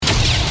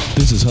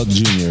This is Huck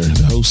Jr.,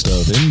 the host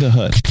of In the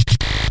Hut,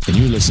 and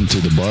you're listening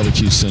to the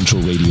Barbecue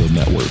Central Radio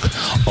Network.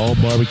 All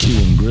barbecue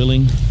and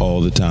grilling,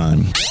 all the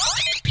time.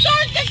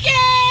 Start the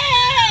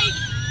game!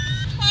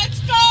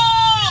 Let's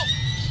go!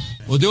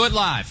 We'll do it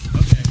live.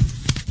 Okay.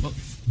 Well,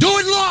 do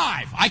it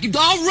live!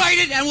 I'll write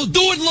it and we'll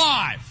do it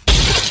live!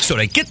 So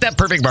to get that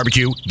perfect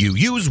barbecue, you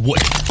use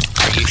wood.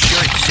 Are you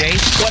sure it's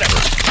safe? Whatever.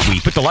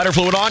 We put the lighter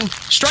fluid on,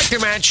 strike the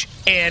match,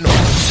 and...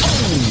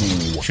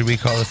 Oh! Should we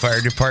call the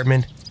fire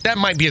department? That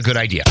might be a good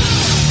idea.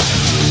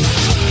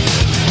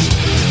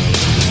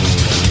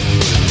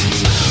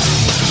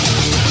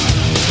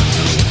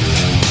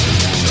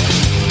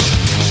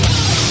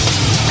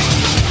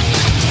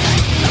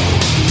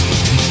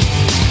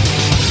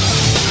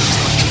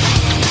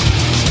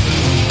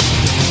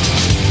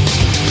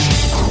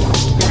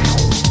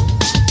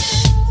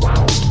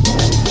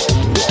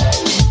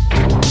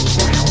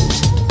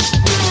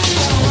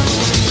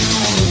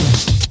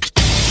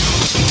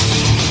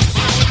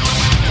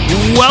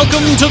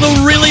 Welcome to the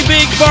Really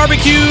Big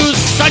Barbecue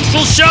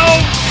Central Show.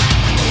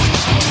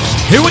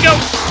 Here we go.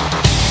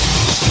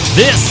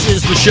 This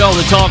is the show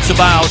that talks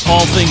about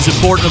all things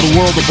important to the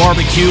world of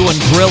barbecue and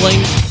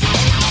grilling,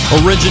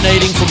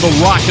 originating from the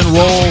Rock and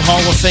Roll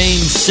Hall of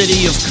Fame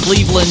city of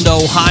Cleveland,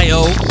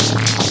 Ohio.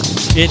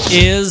 It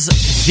is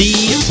the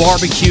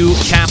barbecue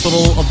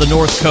capital of the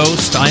North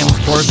Coast. I am, of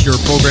course, your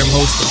program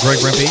host, Greg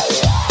Rempe.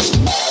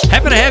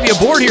 Happy to have you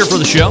aboard here for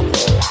the show.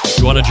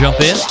 You want to jump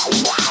in?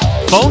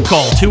 Phone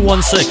call,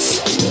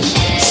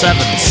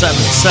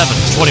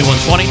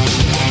 216-777-2120.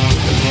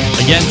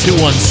 Again,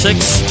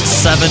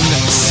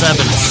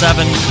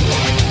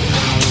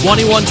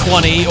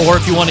 216-777-2120. Or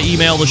if you want to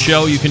email the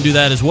show, you can do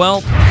that as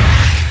well.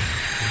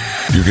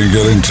 You can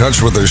get in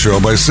touch with the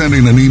show by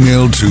sending an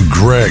email to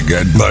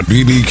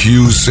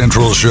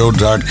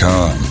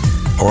greg@bbqcentralshow.com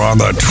or on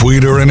the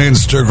Twitter and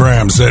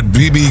Instagrams at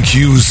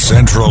BBQ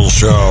Central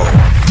Show.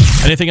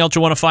 Anything else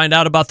you want to find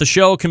out about the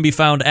show can be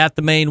found at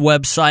the main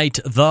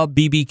website,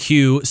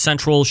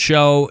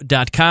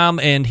 thebbqcentralshow.com.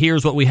 And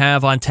here's what we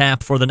have on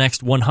tap for the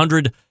next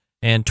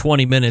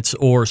 120 minutes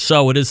or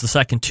so. It is the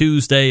second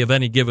Tuesday of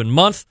any given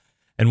month.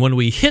 And when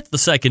we hit the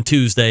second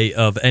Tuesday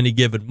of any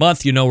given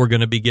month, you know we're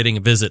going to be getting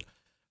a visit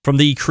from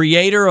the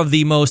creator of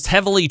the most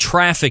heavily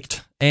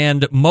trafficked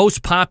and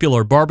most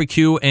popular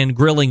barbecue and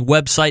grilling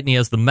website, and he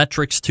has the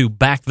metrics to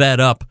back that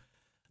up.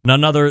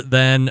 None other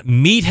than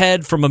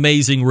Meathead from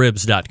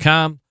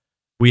AmazingRibs.com.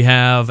 We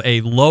have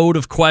a load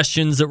of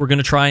questions that we're going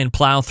to try and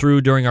plow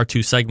through during our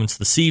two segments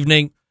this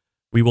evening.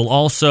 We will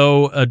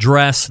also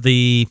address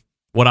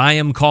what I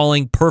am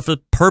calling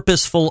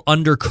purposeful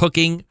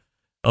undercooking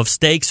of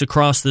steaks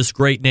across this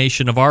great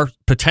nation of ours,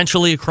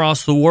 potentially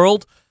across the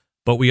world.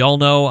 But we all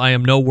know I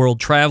am no world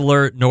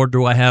traveler, nor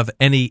do I have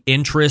any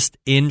interest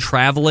in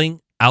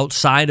traveling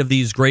outside of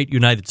these great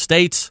United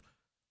States.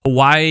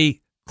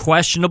 Hawaii,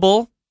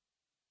 questionable.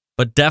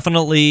 But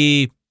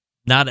definitely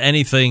not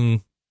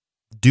anything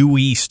due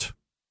east.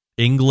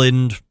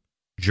 England,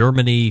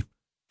 Germany,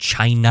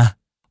 China,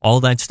 all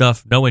that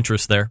stuff. No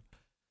interest there.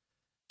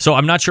 So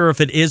I'm not sure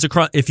if it is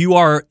if you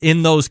are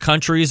in those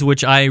countries,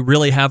 which I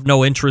really have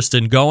no interest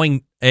in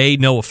going.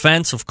 No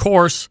offense, of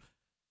course.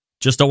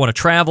 Just don't want to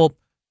travel.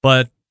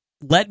 But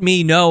let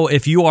me know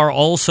if you are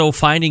also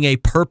finding a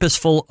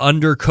purposeful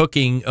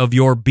undercooking of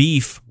your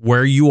beef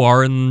where you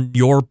are in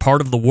your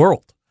part of the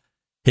world.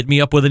 Hit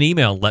me up with an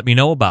email. Let me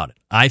know about it.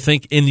 I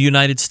think in the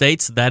United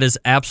States, that is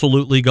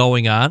absolutely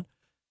going on,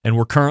 and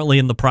we're currently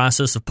in the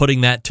process of putting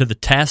that to the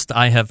test.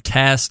 I have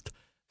tasked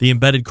the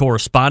embedded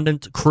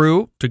correspondent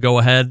crew to go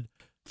ahead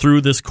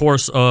through this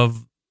course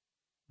of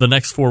the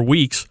next 4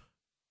 weeks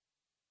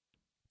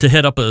to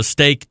hit up a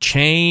steak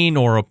chain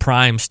or a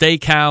prime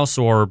steakhouse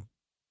or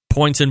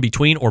points in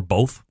between or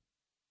both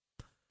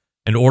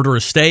and order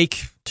a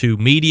steak to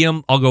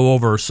medium. I'll go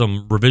over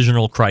some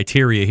revisional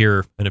criteria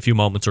here in a few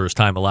moments or as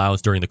time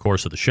allows during the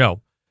course of the show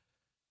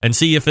and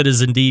see if it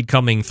is indeed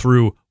coming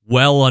through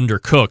well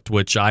undercooked,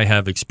 which I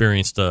have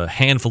experienced a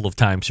handful of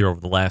times here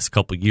over the last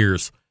couple of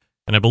years.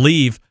 And I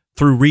believe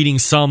through reading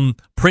some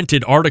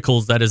printed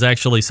articles, that is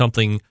actually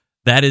something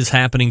that is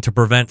happening to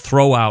prevent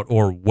throwout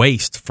or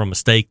waste from a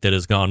steak that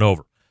has gone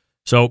over.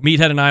 So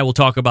Meathead and I will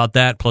talk about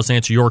that, plus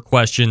answer your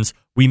questions.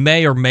 We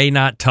may or may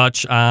not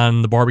touch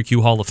on the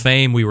Barbecue Hall of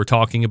Fame. We were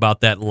talking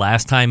about that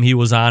last time he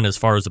was on as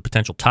far as a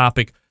potential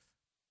topic.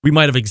 We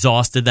might have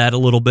exhausted that a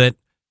little bit.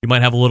 You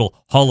might have a little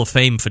Hall of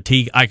Fame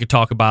fatigue. I could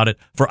talk about it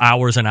for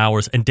hours and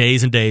hours and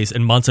days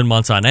and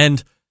months on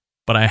end,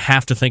 but I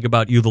have to think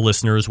about you, the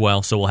listener, as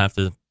well, so we'll have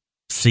to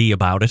see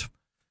about it.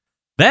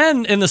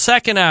 Then in the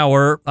second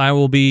hour, I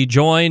will be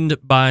joined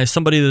by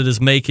somebody that is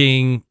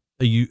making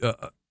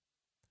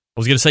I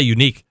was going to say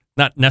unique,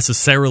 not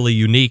necessarily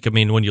unique. I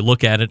mean, when you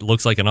look at it, it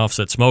looks like an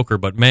offset smoker,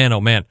 but man,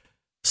 oh man,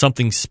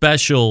 something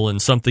special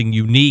and something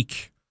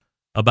unique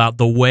about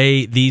the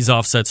way these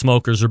offset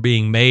smokers are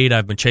being made.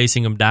 I've been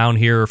chasing him down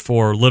here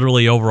for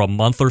literally over a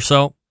month or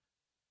so,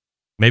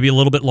 maybe a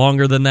little bit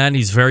longer than that.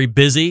 He's very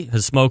busy.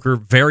 His smoker,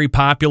 very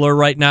popular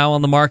right now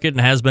on the market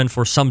and has been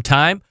for some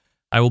time.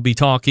 I will be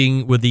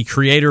talking with the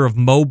creator of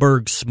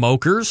Moberg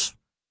Smokers,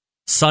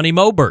 Sonny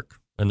Moberg,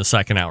 in the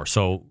second hour.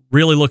 So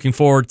really looking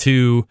forward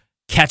to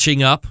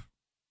catching up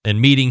and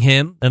meeting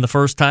him in the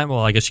first time. Well,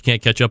 I guess you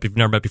can't catch up if you've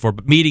never met before,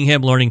 but meeting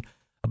him, learning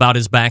about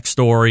his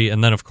backstory,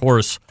 and then, of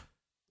course,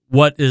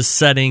 what is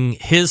setting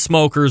his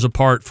smokers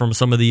apart from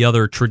some of the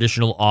other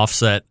traditional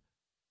offset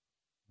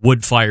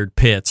wood-fired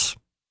pits.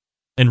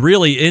 And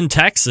really, in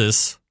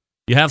Texas,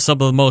 you have some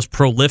of the most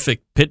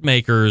prolific pit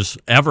makers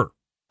ever,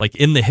 like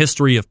in the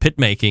history of pit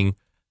making,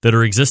 that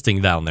are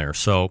existing down there.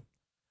 So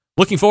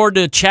looking forward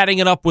to chatting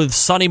it up with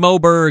Sonny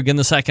Moberg in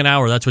the second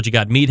hour. That's what you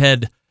got.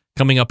 Meathead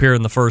coming up here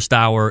in the first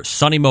hour.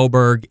 Sonny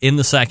Moberg in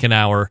the second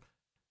hour.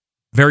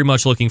 Very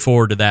much looking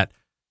forward to that.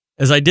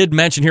 As I did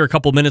mention here a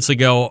couple minutes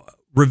ago,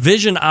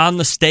 revision on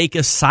the steak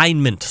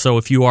assignment. So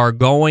if you are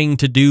going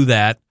to do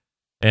that,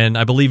 and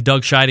I believe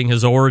Doug Scheiding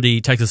has already,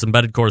 Texas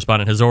Embedded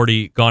correspondent, has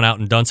already gone out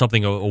and done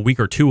something a week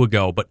or two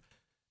ago. But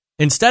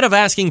instead of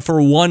asking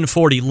for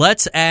 140,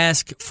 let's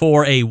ask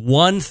for a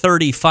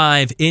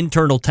 135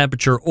 internal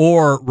temperature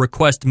or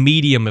request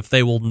medium if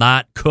they will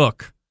not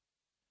cook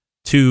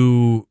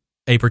to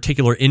a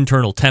particular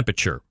internal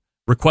temperature.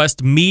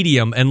 Request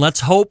medium, and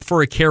let's hope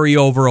for a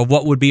carryover of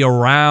what would be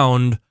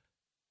around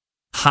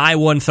high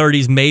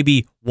 130s,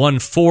 maybe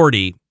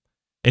 140.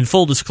 In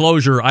full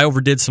disclosure, I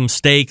overdid some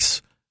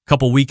steaks a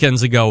couple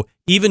weekends ago,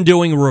 even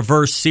doing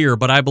reverse sear,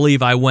 but I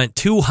believe I went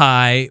too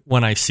high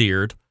when I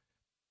seared.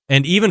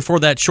 And even for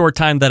that short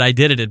time that I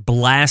did it, it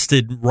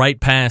blasted right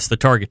past the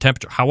target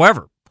temperature.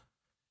 However,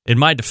 in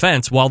my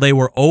defense, while they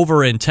were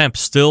over in temp,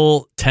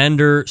 still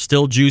tender,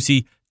 still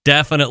juicy,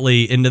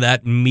 definitely into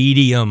that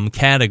medium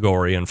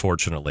category,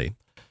 unfortunately.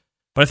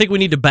 But I think we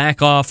need to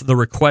back off the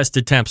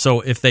requested temp.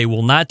 So if they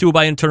will not do it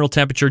by internal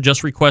temperature,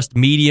 just request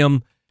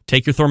medium,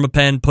 take your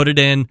thermopen, put it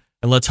in,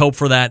 and let's hope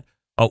for that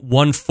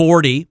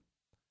 140.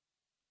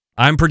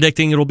 I'm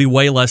predicting it'll be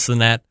way less than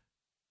that.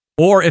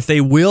 Or if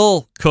they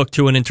will cook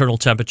to an internal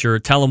temperature,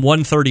 tell them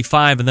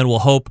 135, and then we'll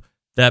hope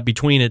that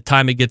between the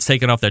time it gets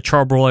taken off that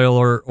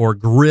charbroiler or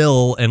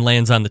grill and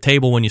lands on the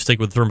table, when you stick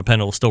with the thermopen,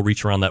 it'll still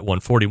reach around that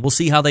 140. We'll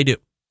see how they do.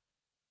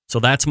 So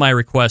that's my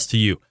request to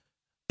you.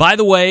 By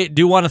the way,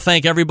 do want to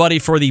thank everybody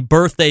for the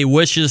birthday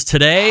wishes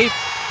today.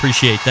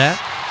 Appreciate that.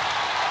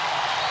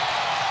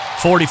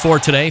 44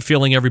 today,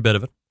 feeling every bit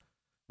of it,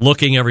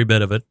 looking every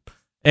bit of it.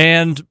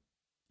 And,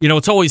 you know,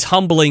 it's always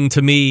humbling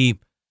to me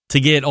to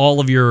get all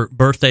of your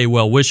birthday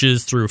well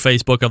wishes through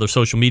Facebook, other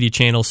social media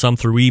channels, some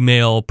through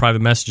email,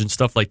 private message, and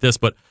stuff like this.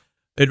 But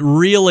it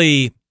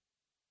really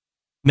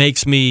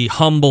makes me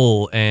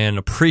humble and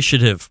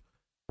appreciative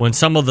when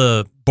some of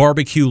the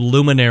barbecue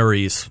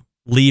luminaries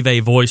leave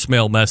a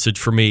voicemail message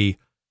for me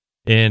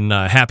in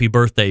happy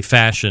birthday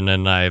fashion,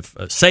 and I've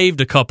saved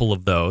a couple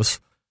of those.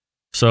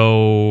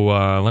 So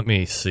let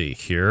me see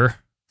here.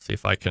 See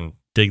if I can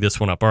dig this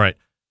one up. All right.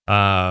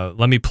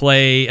 Let me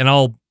play, and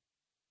I'll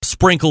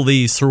sprinkle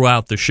these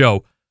throughout the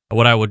show,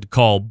 what I would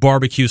call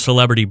barbecue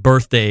celebrity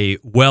birthday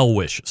well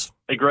wishes.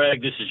 Hey,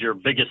 Greg, this is your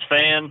biggest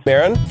fan.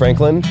 Aaron,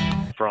 Franklin.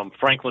 From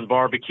Franklin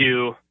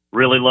Barbecue.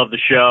 Really love the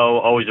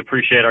show. Always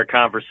appreciate our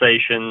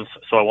conversations.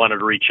 So I wanted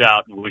to reach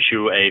out and wish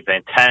you a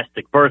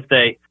fantastic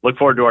birthday. Look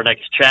forward to our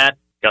next chat.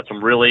 Got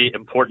some really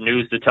important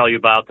news to tell you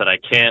about that I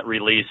can't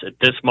release at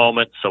this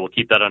moment, so we'll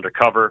keep that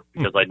undercover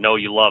because I know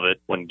you love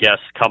it when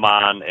guests come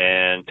on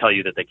and tell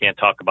you that they can't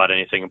talk about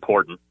anything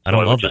important. So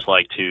I would just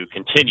like to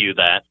continue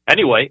that.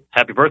 Anyway,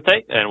 happy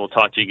birthday, and we'll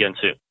talk to you again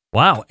soon.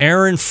 Wow,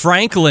 Aaron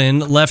Franklin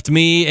left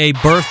me a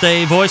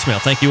birthday voicemail.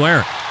 Thank you,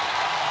 Aaron.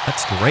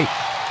 That's great.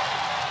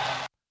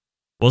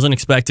 Wasn't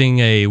expecting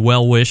a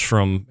well wish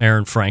from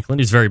Aaron Franklin.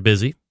 He's very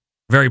busy,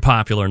 very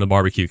popular in the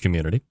barbecue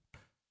community.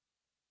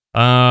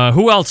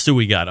 Who else do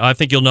we got? I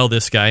think you'll know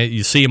this guy.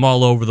 You see him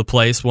all over the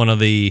place. One of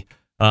the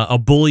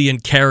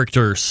ebullient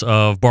characters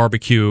of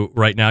barbecue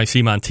right now. You see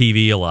him on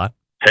TV a lot.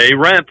 Hey,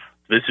 Remp.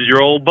 This is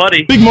your old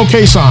buddy. Big Mo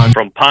Quezon.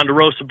 From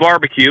Ponderosa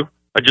Barbecue.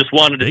 I just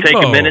wanted to take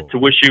a minute to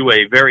wish you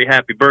a very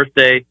happy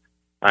birthday.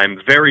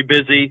 I'm very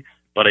busy,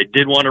 but I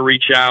did want to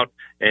reach out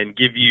and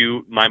give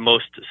you my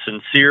most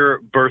sincere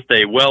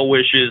birthday well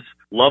wishes.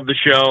 Love the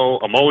show.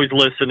 I'm always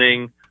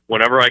listening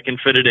whenever I can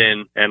fit it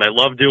in, and I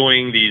love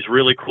doing these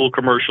really cool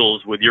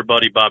commercials with your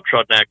buddy Bob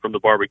Trutnack from the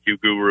Barbecue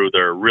Guru.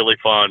 They're really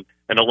fun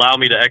and allow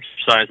me to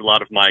exercise a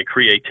lot of my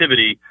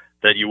creativity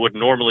that you wouldn't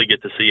normally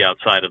get to see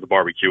outside of the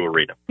barbecue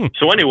arena.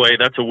 So anyway,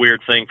 that's a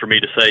weird thing for me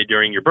to say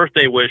during your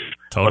birthday wish,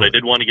 but I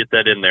did want to get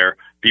that in there,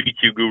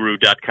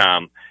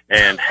 bbqguru.com.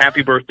 And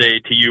happy birthday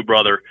to you,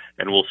 brother,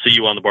 and we'll see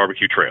you on the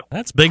barbecue trail.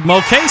 That's Big Mo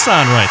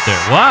Quezon right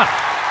there. Wow.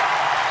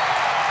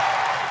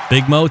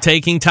 Big Mo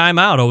taking time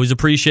out. Always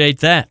appreciate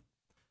that.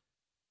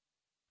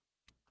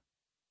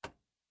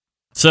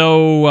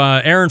 So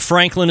Aaron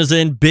Franklin is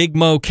in. Big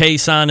Mo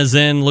Quezon is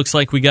in. Looks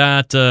like we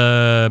got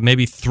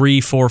maybe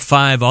 3, 4,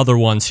 5 other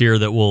ones here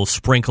that we'll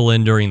sprinkle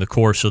in during the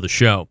course of the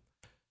show.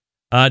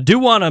 Do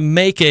want to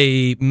make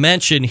a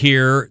mention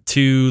here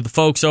to the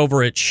folks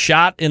over at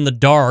Shot in the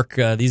Dark.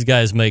 These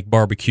guys make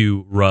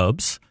barbecue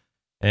rubs.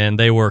 and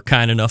they were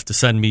kind enough to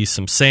send me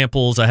some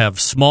samples. I have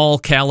small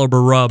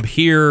caliber rub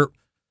here,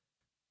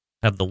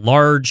 have the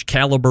large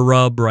caliber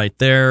rub right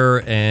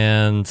there,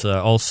 and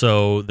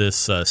also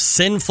this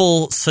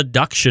Sinful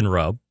Seduction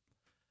rub.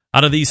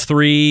 Out of these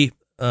three,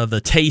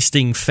 the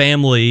tasting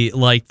family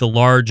like the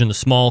large and the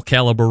small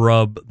caliber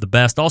rub the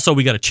best. Also,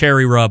 we got a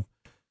cherry rub.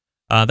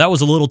 That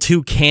was a little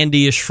too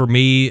candy-ish for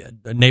me.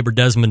 Neighbor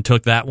Desmond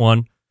took that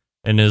one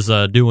and is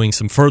doing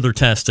some further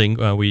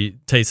testing. We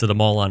tasted them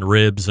all on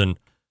ribs and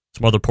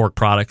some other pork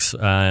products.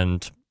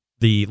 And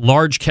the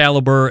large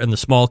caliber and the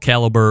small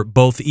caliber,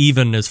 both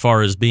even as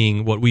far as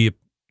being what we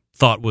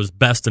thought was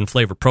best in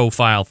flavor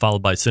profile,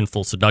 followed by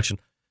Sinful Seduction.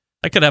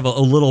 I could have a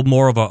little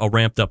more of a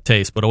ramped-up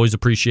taste, but always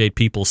appreciate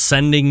people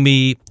sending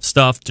me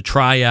stuff to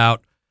try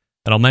out.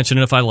 And I'll mention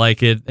it if I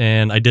like it,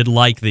 and I did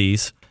like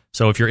these.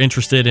 So if you're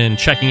interested in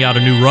checking out a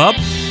new rub,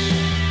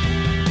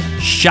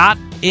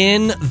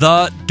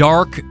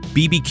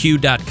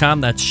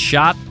 shotinthedarkbbq.com. That's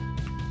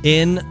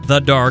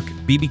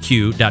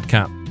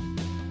shotinthedarkbbq.com.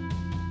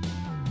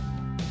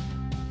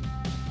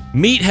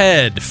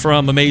 Meathead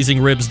from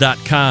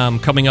AmazingRibs.com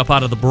coming up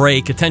out of the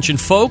break. Attention,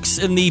 folks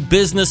in the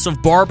business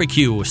of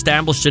barbecue.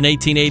 Established in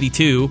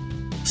 1882,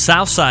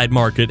 Southside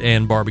Market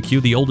and Barbecue,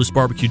 the oldest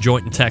barbecue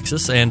joint in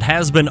Texas, and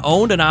has been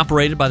owned and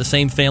operated by the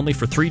same family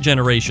for 3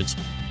 generations.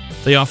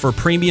 They offer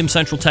premium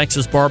Central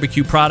Texas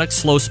barbecue products,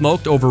 slow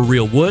smoked over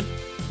real wood,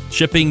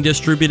 shipping,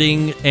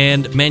 distributing,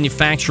 and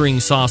manufacturing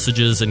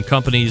sausages and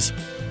companies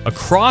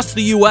across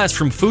the U.S.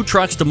 from food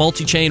trucks to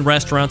multi-chain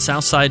restaurants.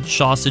 Southside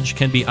Sausage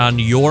can be on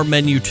your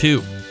menu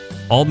too.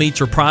 All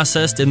meats are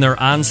processed in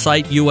their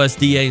on-site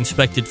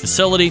USDA-inspected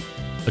facility,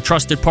 a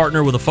trusted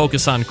partner with a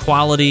focus on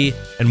quality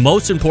and,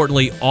 most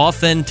importantly,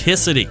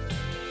 authenticity.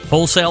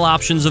 Wholesale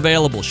options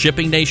available,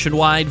 shipping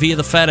nationwide via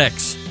the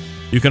FedEx.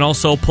 You can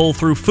also pull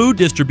through food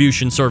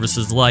distribution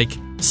services like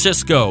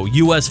Sysco,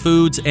 U.S.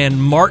 Foods, and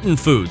Martin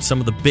Foods, some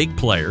of the big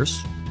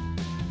players.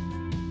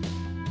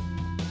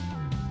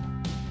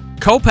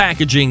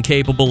 Co-packaging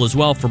capable as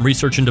well, from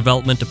research and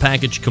development to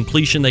package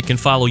completion. They can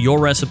follow your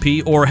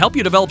recipe or help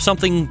you develop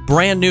something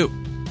brand new.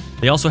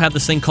 They also have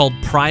this thing called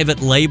private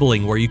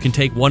labeling, where you can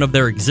take one of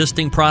their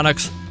existing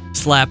products,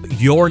 slap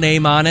your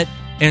name on it,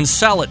 and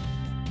sell it.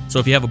 So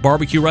if you have a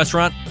barbecue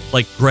restaurant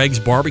like Greg's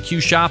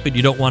Barbecue Shop and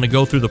you don't want to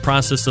go through the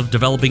process of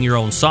developing your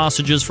own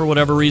sausages for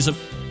whatever reason,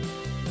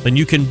 then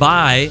you can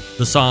buy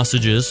the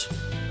sausages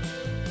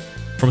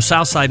from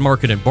Southside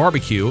Market and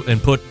Barbecue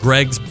and put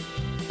Greg's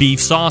Beef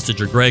Sausage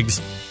or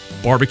Greg's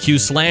Barbecue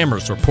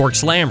Slammers or Pork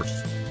Slammers.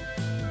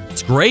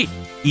 It's great.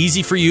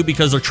 Easy for you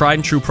because they're tried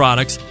and true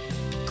products.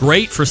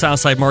 Great for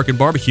Southside Market and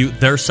Barbecue.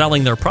 They're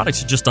selling their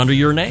products just under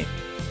your name.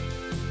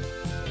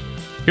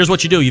 Here's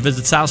what you do. You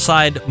visit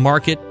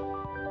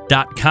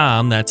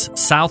SouthsideMarket.com. That's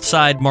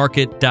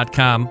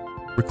SouthsideMarket.com.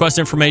 Request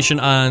information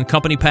on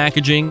company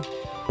packaging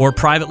or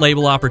private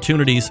label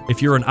opportunities.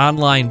 If you're an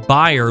online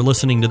buyer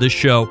listening to this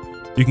show,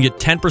 you can get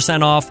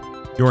 10% off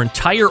your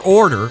entire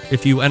order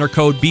if you enter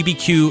code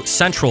BBQ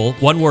Central,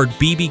 one word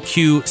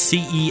BBQ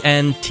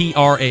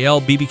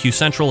CENTRAL, BBQ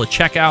Central at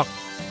checkout.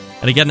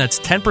 And again, that's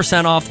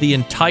 10% off the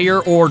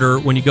entire order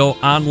when you go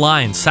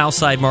online,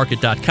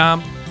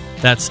 SouthsideMarket.com.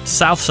 That's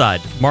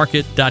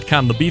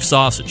SouthsideMarket.com. The beef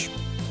sausage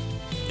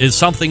is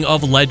something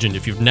of legend.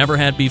 If you've never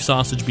had beef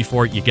sausage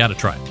before, you got to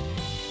try it.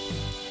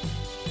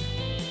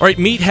 All right,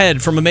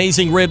 Meathead from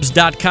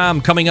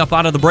AmazingRibs.com coming up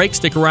out of the break.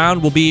 Stick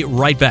around. We'll be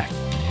right back.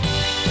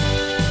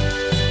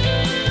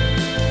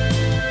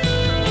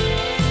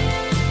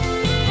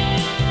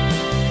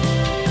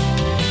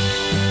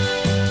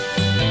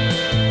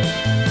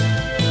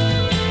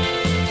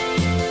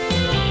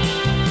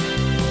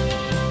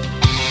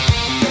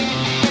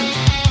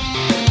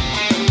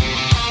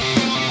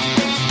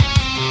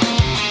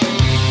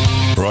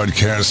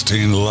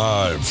 Broadcasting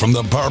live from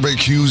the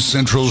Barbecue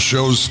Central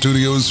Show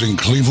studios in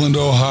Cleveland,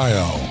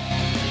 Ohio.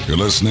 You're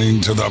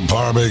listening to the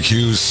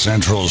Barbecue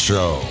Central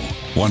Show.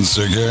 Once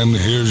again,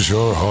 here's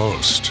your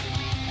host,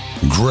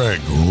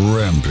 Greg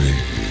Rempe.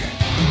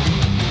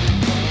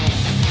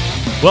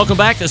 Welcome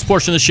back. This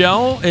portion of the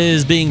show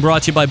is being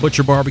brought to you by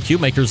Butcher Barbecue,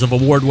 makers of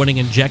award-winning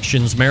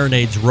injections,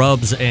 marinades,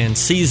 rubs, and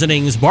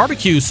seasonings,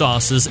 barbecue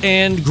sauces,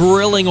 and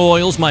grilling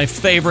oils, my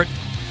favorite.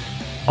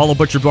 All the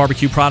Butcher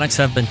Barbecue products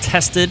have been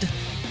tested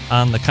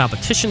on the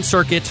competition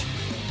circuit,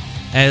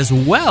 as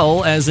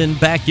well as in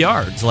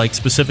backyards, like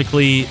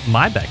specifically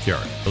my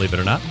backyard, believe it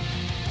or not.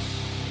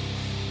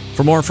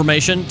 For more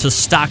information, to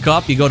stock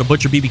up, you go to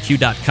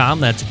butcherbbq.com.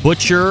 That's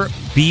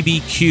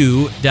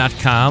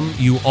butcherbbq.com.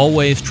 You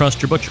always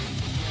trust your butcher.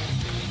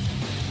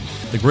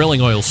 The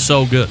grilling oil's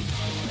so good.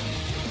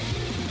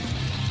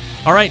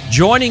 All right,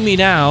 joining me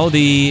now,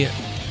 the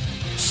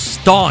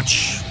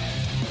staunch,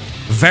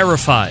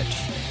 verified,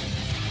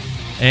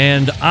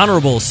 and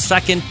honorable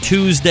second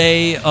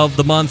Tuesday of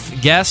the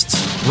month guests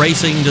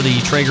racing to the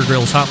Traeger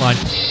Grills hotline.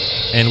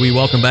 And we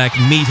welcome back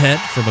Meathead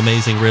from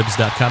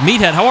AmazingRibs.com.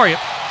 Meathead, how are you?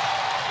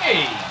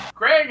 Hey,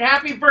 Greg,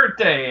 happy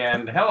birthday,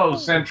 and hello,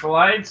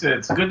 Centralites.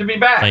 It's good to be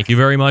back. Thank you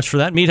very much for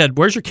that. Meathead,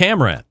 where's your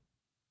camera at?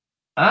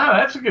 Ah,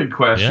 that's a good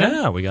question.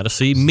 Yeah, we got to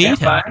see Stand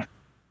Meathead. by.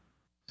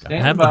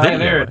 Stand by.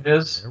 There it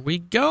is. There we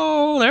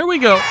go. There we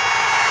go.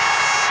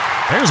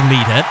 There's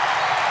Meathead.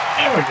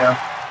 There we go.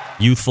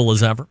 Youthful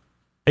as ever.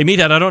 Hey,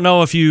 Meathead, I don't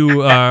know if you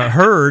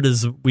heard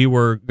as we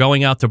were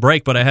going out to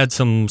break, but I had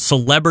some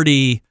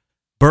celebrity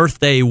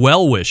birthday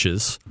well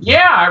wishes.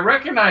 Yeah, I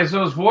recognize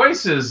those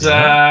voices.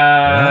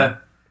 Yeah.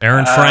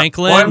 Aaron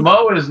Franklin. Boy,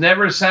 Mo has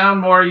never sound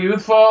more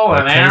youthful,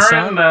 and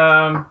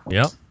Aaron.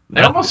 Yep.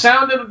 They almost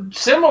sounded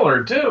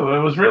similar, too. It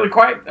was really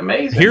quite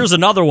amazing. Here's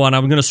another one.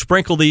 I'm going to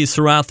sprinkle these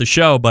throughout the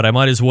show, but I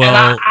might as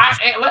well...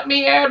 And let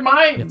me add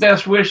my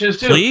best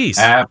wishes, too. Please.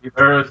 Happy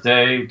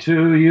birthday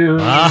to you.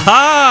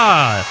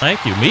 Aha!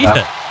 Thank you,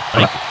 Meathead.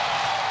 Thank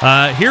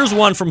you. Here's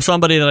one from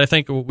somebody that I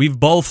think we've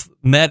both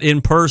met in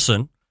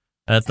person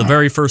at the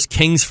very first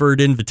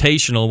Kingsford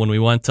Invitational when we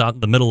went out in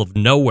the middle of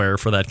nowhere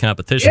for that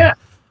competition.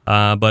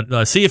 Yeah.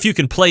 But see if you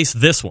can place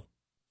this one.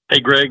 Hey,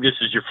 Greg, this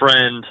is your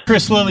friend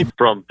Chris Lilly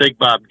from Big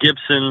Bob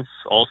Gibson's,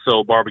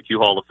 also Barbecue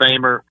Hall of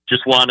Famer.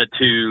 Just wanted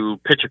to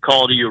pitch a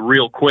call to you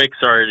real quick.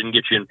 Sorry I didn't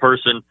get you in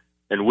person,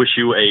 and wish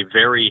you a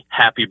very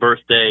happy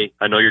birthday.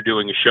 I know you're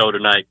doing a show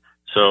tonight,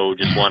 so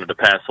just wanted to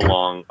pass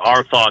along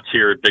our thoughts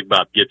here at Big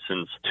Bob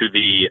Gibson's to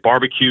the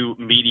barbecue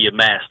media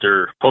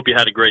master. Hope you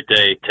had a great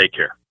day. Take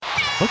care.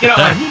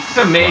 He's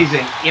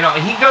amazing.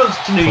 He goes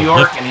to New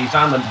York and he's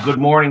on the Good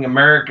Morning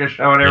America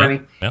show and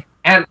everything. Yeah.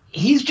 And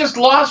he's just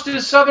lost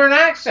his southern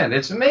accent.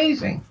 It's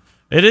amazing.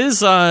 It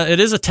is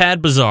a tad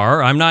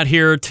bizarre. I'm not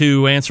here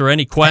to answer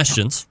any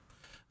questions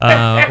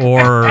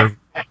or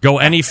go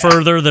any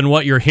further than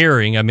what you're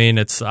hearing. I mean,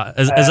 it's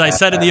as I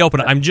said in the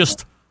open, I'm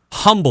just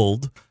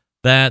humbled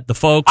that the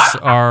folks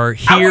are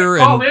here. I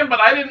called in, but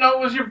I didn't know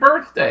it was your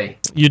birthday.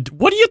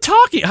 What are you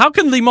talking? How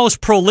can the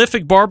most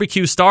prolific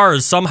barbecue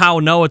stars somehow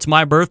know it's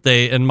my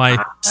birthday and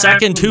my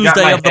second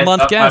Tuesday of the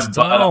month guest?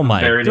 Oh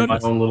my goodness! In my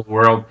own little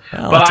world.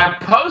 Well, but I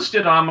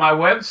posted on my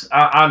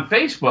on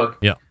Facebook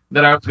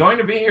that I was going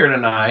to be here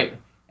tonight,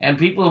 and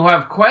people who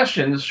have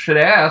questions should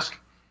ask.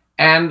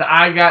 And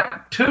I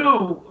got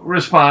 2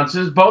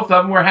 responses. Both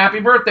of them were happy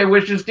birthday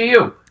wishes to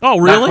you. Oh,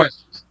 really?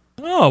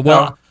 Oh,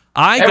 well.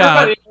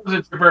 Everybody knows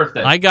it's your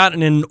birthday. I got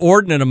an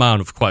inordinate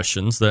amount of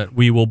questions that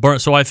we will burn.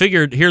 So I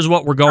figured here's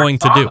what we're going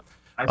to do.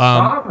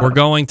 We're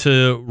going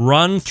to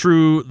run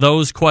through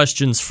those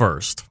questions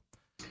first.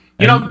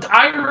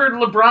 I heard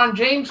LeBron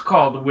James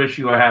called to wish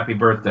you a happy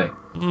birthday.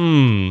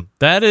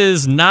 That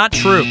is not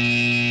true.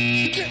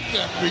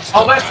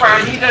 Oh, that's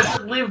right. He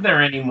doesn't live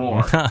there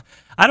anymore.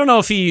 I don't know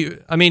if he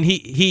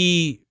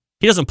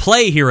doesn't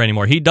play here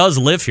anymore. He does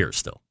live here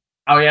still.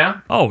 Oh, yeah?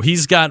 Oh,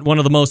 he's got one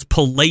of the most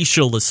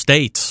palatial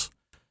estates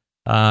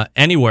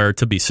anywhere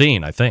to be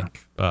seen, I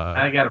think.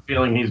 I got a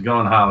feeling he's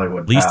going to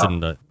Hollywood. At least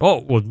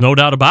no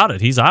doubt about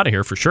it. He's out of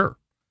here for sure.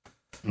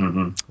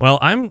 Mm-hmm. Well,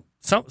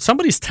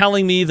 somebody's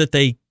telling me that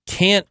they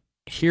can't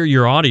hear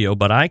your audio,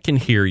 but I can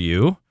hear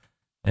you,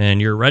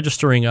 and you're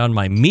registering on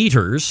my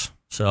meters,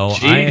 so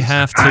Jeez. I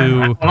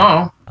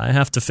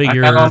have to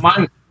figure.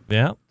 Mine.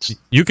 Yeah,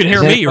 you can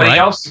hear me, right?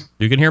 Else?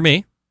 You can hear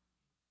me.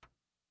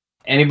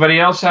 Anybody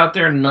else out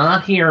there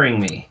not hearing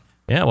me?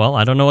 Yeah, well,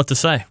 I don't know what to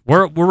say.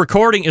 We're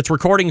recording. It's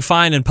recording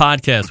fine in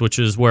podcast, which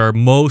is where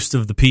most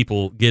of the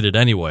people get it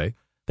anyway.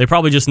 They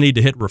probably just need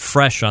to hit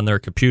refresh on their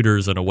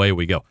computers, and away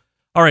we go.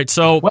 All right,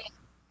 so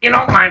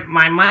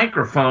my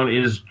microphone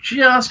is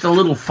just a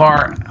little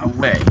far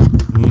away.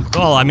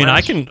 Well, I mean,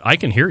 I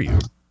can hear you.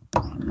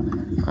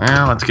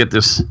 Well, let's get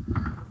this.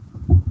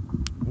 Ooh,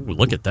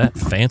 look at that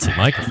fancy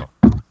microphone.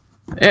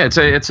 Yeah,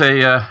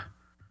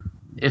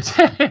 it's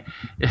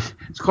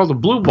called a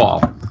blue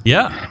ball.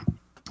 Yeah.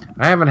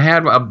 I haven't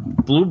had a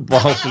blue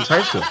ball since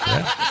high school.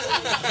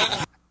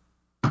 Yeah.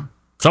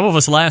 Some of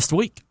us last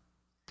week.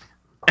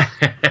 All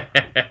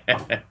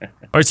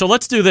right, so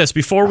let's do this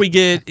before we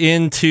get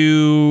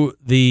into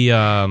the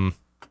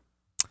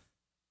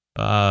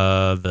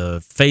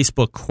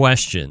Facebook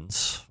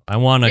questions. I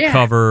want to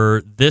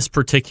cover this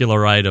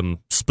particular item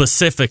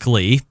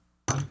specifically.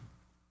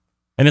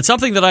 And it's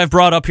something that I've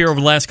brought up here over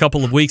the last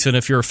couple of weeks, and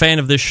if you're a fan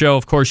of this show,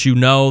 of course, you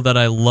know that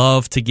I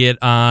love to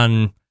get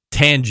on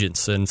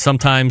tangents, and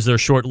sometimes they're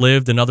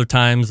short-lived, and other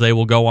times they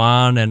will go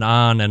on and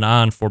on and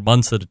on for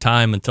months at a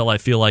time until I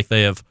feel like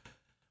they have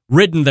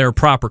ridden their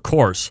proper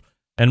course.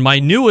 And my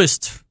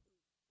newest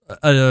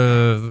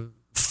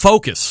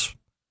focus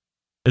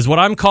is what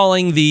I'm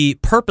calling the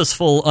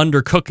purposeful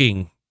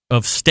undercooking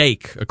of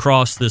steak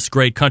across this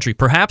great country.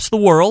 Perhaps the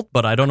world,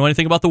 but I don't know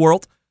anything about the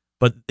world.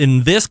 But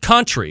in this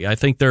country, I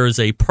think there is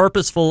a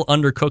purposeful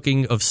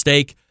undercooking of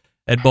steak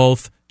at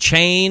both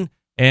chain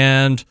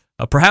and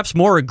perhaps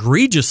more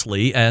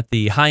egregiously at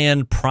the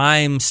high-end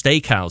prime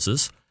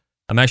steakhouses.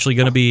 I'm actually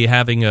going to be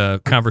having a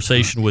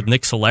conversation with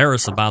Nick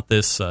Solaris about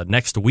this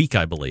next week,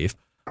 I believe,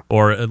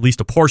 or at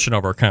least a portion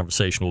of our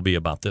conversation will be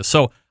about this.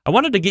 So I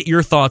wanted to get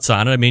your thoughts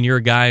on it. I mean, you're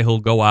a guy who'll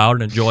go out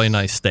and enjoy a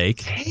nice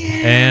steak.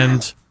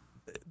 And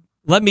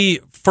let me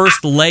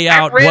first lay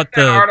out what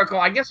the article,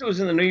 I guess it was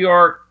in the New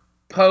York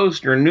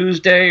Post or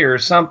Newsday or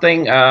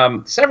something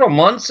several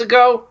months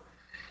ago,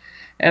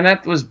 and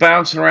that was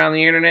bouncing around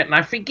the internet, and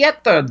I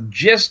forget the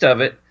gist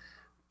of it,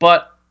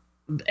 but,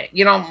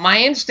 my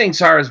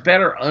instincts are it's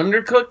better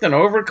undercooked than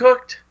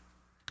overcooked.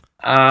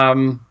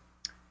 And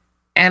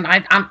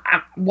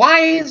why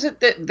is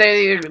it that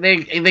they had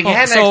an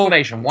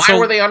explanation? Why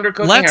were they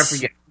undercooking? I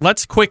forget.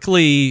 Let's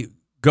quickly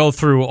go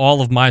through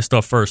all of my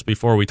stuff first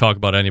before we talk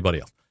about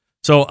anybody else.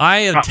 So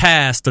I have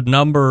tasked a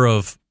number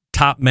of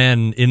top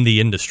men in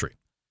the industry.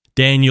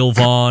 Daniel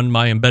Vaughn,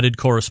 my embedded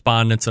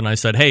correspondent, and I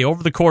said, hey,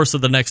 over the course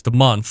of the next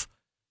month,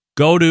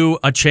 go to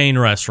a chain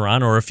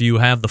restaurant, or if you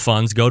have the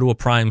funds, go to a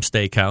prime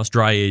steakhouse,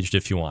 dry-aged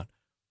if you want.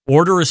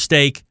 Order a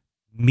steak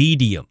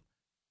medium.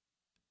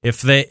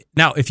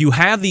 If you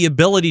have the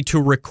ability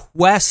to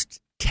request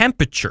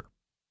temperature,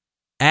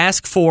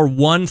 ask for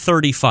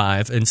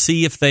 135 and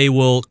see if they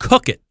will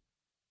cook it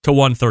to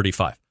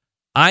 135.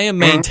 I am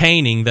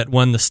maintaining that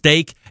when the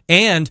steak,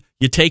 and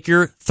you take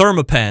your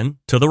Thermopen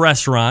to the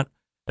restaurant,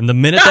 and the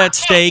minute that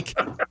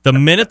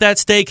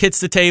steak hits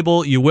the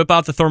table, you whip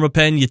out the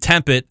Thermopen, you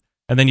temp it,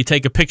 and then you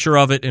take a picture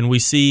of it, and we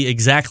see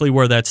exactly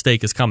where that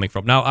steak is coming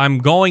from. Now, I'm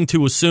going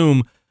to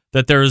assume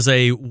that there's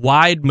a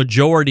wide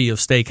majority of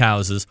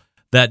steakhouses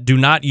that do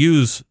not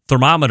use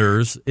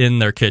thermometers in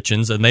their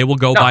kitchens, and they will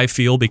go by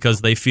feel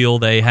because they feel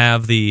they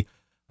have the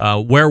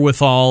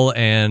wherewithal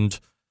and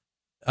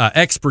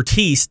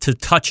expertise to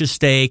touch a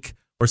steak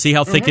or see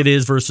how thick it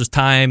is versus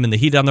time and the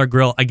heat on their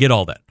grill. I get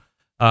all that.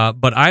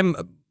 But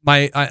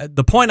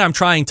the point I'm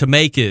trying to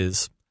make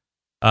is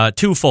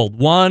twofold.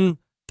 One,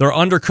 they're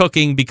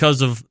undercooking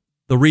because of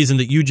the reason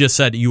that you just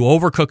said. You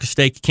overcook a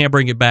steak, you can't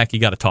bring it back, you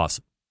got to toss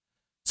it.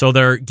 So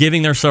they're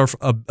giving themselves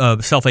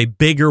a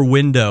bigger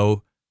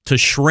window to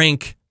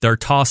shrink their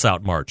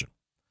toss-out margin.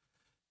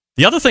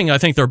 The other thing I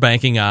think they're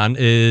banking on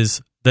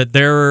is that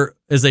there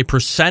is a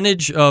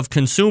percentage of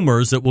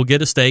consumers that will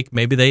get a steak.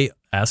 Maybe they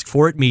ask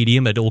for it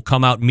medium. It will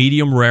come out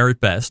medium rare at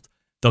best.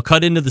 They'll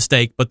cut into the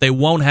steak, but they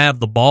won't have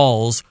the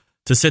balls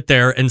to sit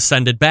there and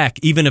send it back,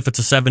 even if it's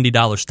a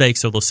 $70 steak,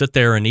 so they'll sit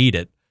there and eat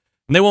it.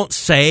 And they won't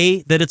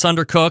say that it's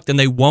undercooked, and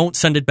they won't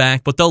send it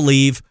back, but they'll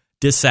leave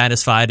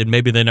dissatisfied, and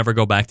maybe they never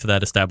go back to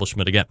that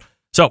establishment again.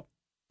 So,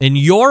 in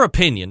your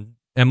opinion,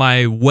 am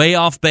I way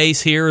off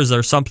base here? Is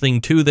there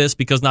something to this?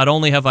 Because not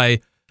only have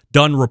I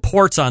done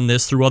reports on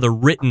this through other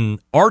written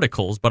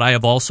articles, but I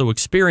have also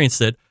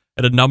experienced it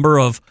at a number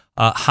of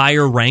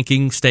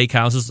higher-ranking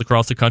steakhouses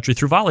across the country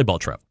through volleyball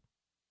travel.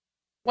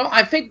 Well,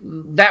 I think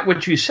that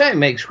what you say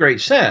makes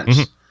great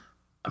sense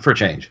for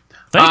change.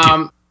 Thank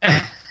you.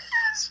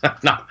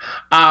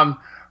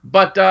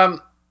 But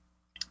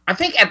I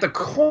think at the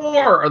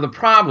core of the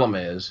problem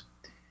is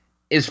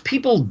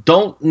people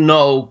don't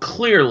know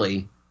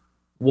clearly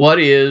what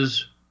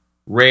is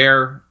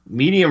rare,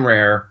 medium,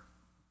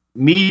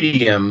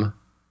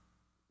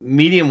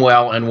 medium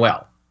well, and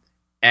well.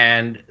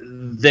 And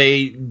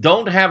they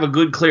don't have a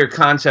good, clear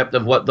concept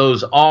of what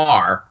those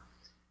are.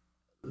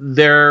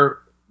 Their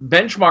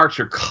benchmarks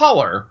are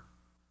color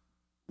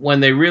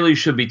when they really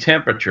should be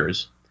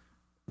temperatures.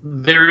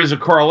 There is a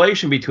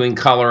correlation between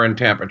color and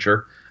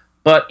temperature.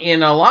 But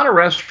in a lot of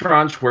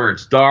restaurants where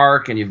it's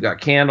dark and you've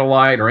got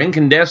candlelight or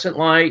incandescent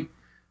light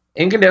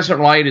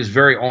is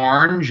very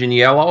orange and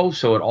yellow,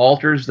 so it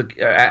alters the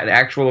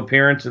actual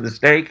appearance of the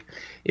steak.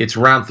 It's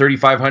around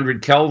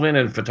 3,500 Kelvin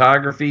in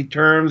photography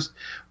terms,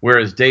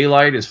 whereas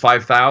daylight is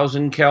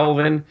 5,000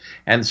 Kelvin.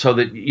 And so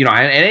that,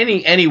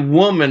 and any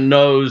woman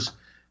knows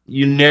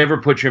you never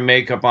put your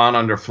makeup on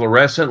under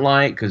fluorescent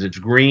light because it's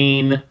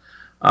green.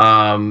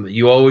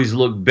 You always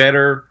look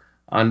better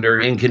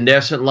under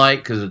incandescent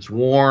light because it's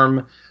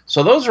warm.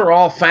 So those are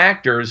all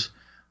factors.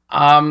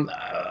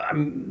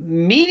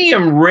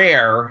 Medium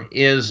rare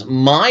is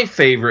my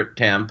favorite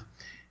temp,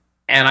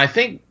 and I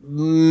think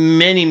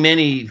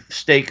many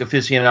steak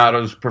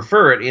aficionados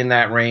prefer it in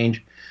that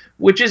range,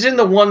 which is in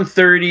the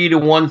 130 to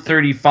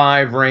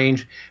 135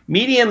 range.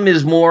 Medium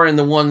is more in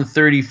the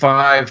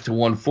 135 to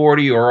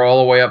 140 or all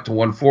the way up to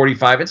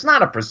 145. It's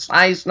not a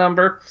precise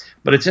number,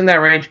 but it's in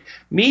that range.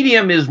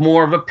 Medium is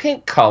more of a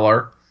pink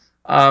color.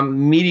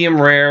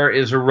 Medium rare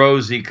is a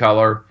rosy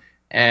color,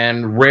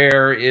 and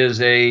rare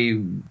is a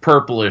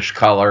purplish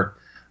color.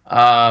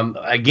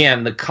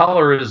 Again, the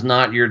color is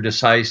not your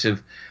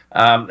decisive.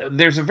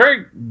 There's a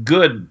very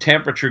good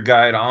temperature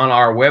guide on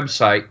our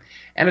website,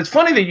 and it's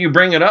funny that you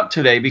bring it up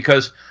today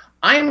because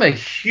I'm a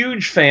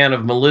huge fan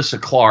of Melissa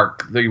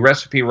Clark, the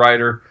recipe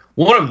writer,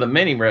 one of the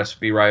many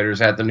recipe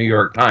writers at the New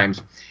York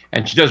Times,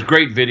 and she does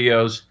great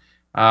videos,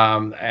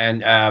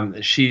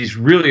 and she's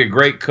really a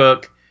great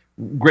cook,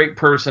 great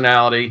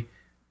personality,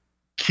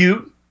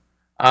 cute,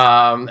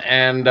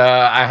 and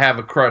I have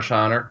a crush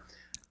on her.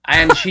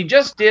 And she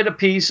just did a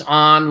piece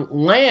on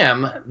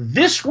lamb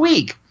this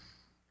week,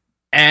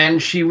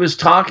 and she was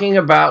talking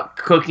about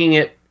cooking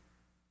it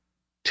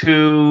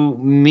to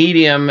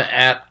medium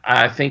at,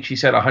 I think she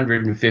said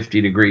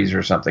 150 degrees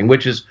or something,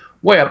 which is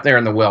way up there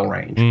in the well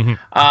range.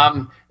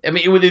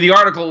 With the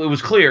article, it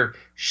was clear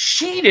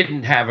she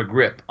didn't have a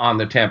grip on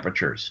the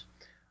temperatures.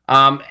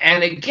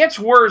 And it gets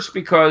worse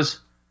because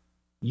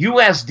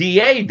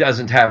USDA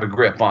doesn't have a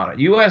grip on it.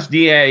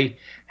 USDA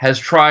has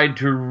tried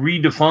to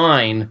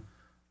redefine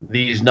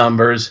these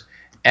numbers.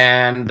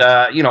 And,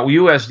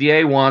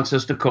 USDA wants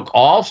us to cook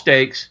all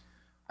steaks.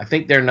 I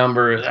think their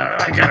number,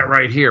 I got it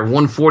right here,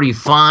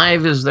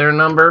 145 is their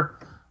number.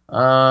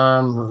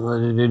 I'm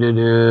looking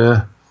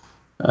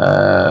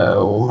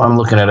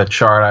at a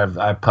chart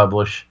I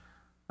publish.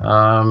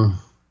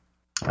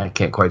 I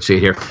can't quite see it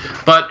here.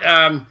 But,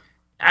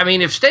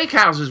 if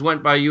steakhouses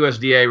went by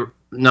USDA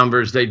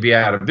numbers, they'd be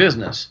out of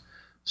business.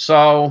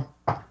 So,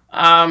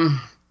 I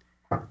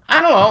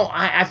don't know.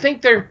 I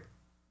think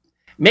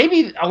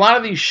maybe a lot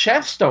of these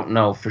chefs don't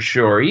know for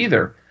sure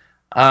either.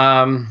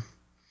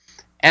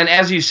 And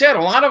as you said,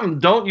 a lot of them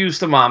don't use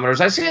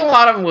thermometers. I see a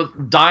lot of them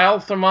with dial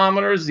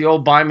thermometers, the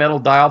old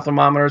bimetal dial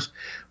thermometers,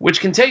 which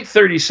can take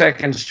 30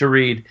 seconds to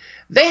read.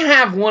 They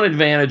have one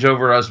advantage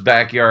over us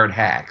backyard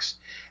hacks,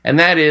 and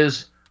that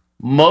is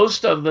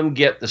most of them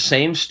get the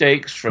same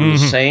steaks from the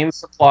same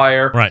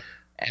supplier. Right.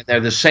 And they're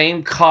the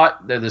same cut,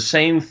 they're the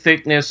same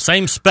thickness.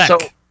 Same spec. So,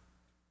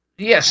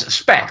 yes,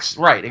 specs.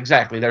 Right,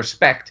 exactly. They're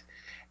spec'd.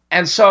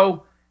 And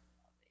so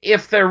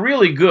if they're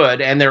really good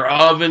and their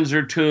ovens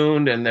are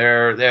tuned and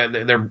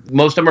they're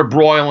most of them are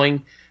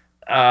broiling,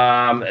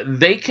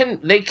 they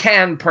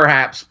can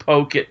perhaps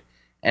poke it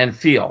and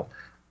feel.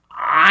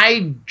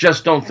 I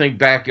just don't think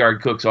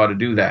backyard cooks ought to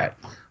do that.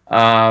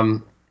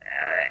 And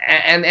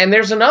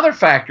there's another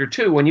factor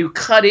too. When you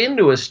cut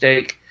into a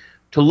steak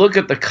to look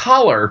at the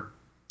color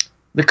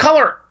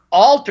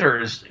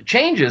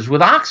changes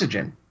with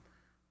oxygen.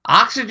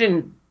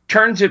 Oxygen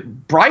turns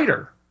it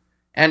brighter.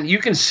 And you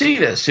can see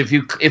this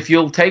if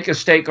you'll take a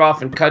steak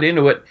off and cut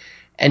into it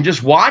and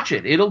just watch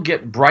it. It'll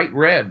get bright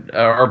red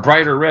or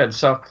brighter red.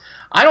 So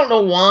I don't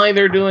know why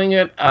they're doing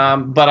it,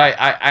 but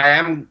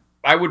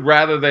I would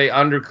rather they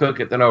undercook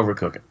it than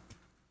overcook it.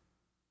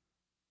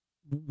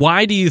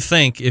 Why do you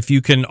think if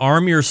you can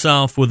arm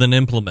yourself with an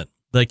implement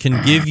that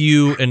can give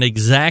you an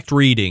exact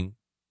reading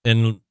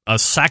in a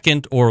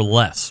second or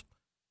less,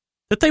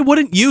 that they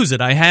wouldn't use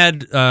it? I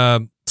had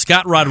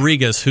Scott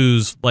Rodriguez,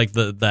 who's like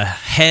the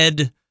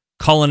head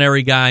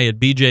culinary guy at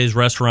BJ's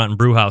Restaurant and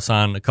Brewhouse,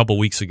 on a couple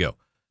weeks ago.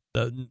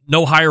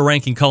 No higher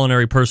ranking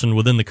culinary person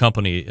within the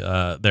company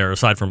there,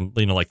 aside from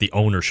like the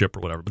ownership or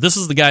whatever. But this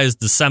is the guy who's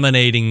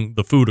disseminating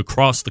the food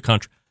across the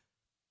country,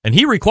 and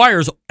he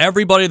requires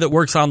everybody that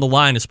works on the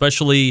line,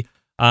 especially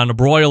on a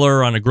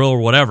broiler, on a grill, or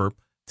whatever,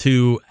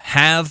 to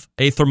have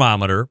a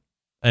thermometer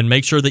and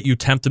make sure that you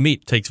temp the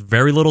meat. It takes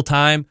very little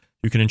time.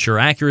 You can ensure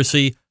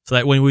accuracy, so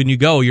that when you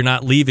go, you're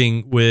not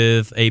leaving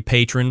with a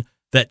patron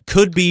that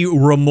could be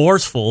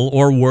remorseful,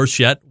 or worse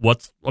yet,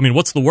 what's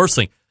the worst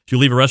thing? If you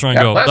leave a restaurant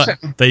and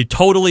go, they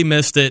totally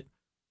missed it,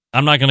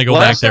 I'm not going to go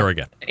back there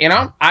again.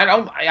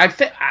 I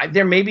think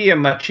there may be a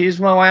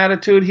machismo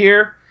attitude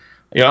here.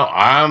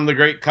 I'm the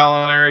great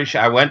culinary.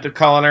 I went to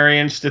Culinary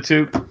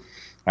Institute.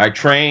 I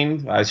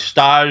trained. I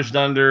staged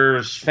under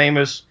a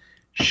famous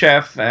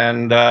chef,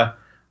 and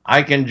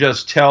I can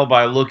just tell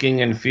by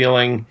looking and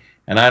feeling,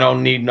 and I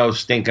don't need no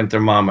stinking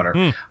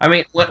thermometer. I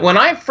mean, when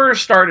I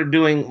first started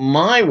doing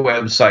my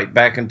website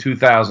back in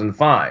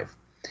 2005,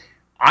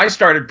 I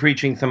started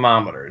preaching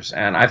thermometers,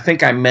 and I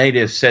think I may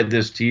have said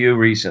this to you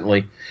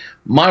recently.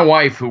 My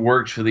wife, who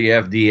works for the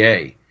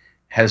FDA,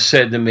 has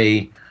said to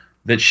me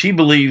that she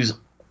believes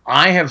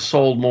I have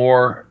sold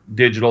more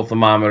digital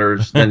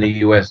thermometers than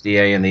the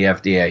USDA and the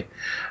FDA.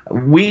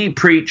 We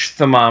preach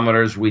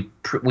thermometers. We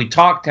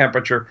talk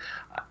temperature.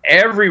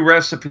 Every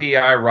recipe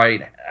I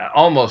write,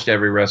 almost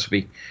every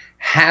recipe,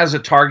 has a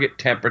target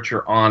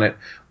temperature on it.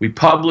 We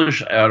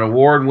publish an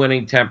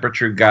award-winning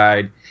temperature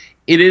guide.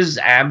 It is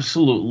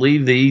absolutely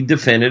the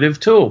definitive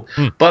tool.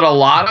 But a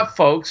lot of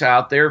folks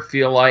out there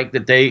feel like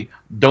that they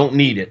don't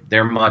need it.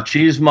 They're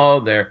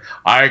machismo.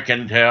 I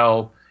can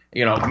tell, I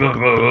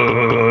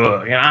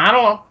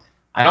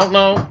don't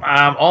know.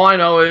 All I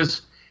know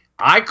is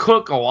I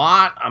cook a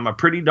lot. I'm a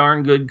pretty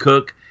darn good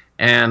cook,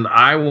 and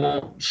I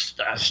won't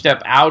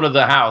step out of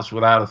the house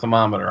without a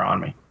thermometer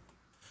on me.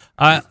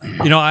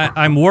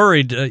 I'm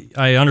worried.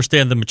 I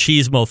understand the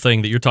machismo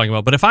thing that you're talking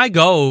about, but if I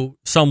go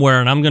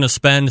somewhere and I'm going to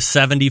spend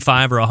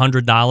 $75 or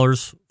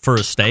 $100 for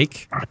a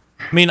steak,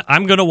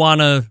 I'm going to want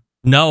to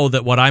know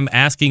that what I'm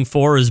asking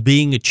for is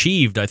being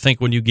achieved. I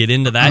think when you get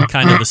into that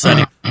kind of a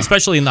setting,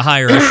 especially in the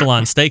higher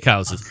echelon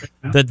steakhouses,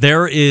 that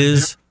there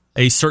is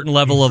a certain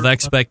level of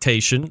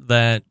expectation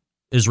that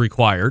is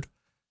required.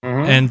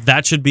 And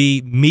that should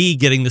be me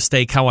getting the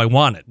steak how I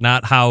want it,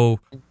 not how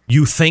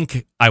you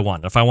think I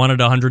want it. If I wanted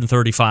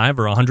 135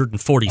 or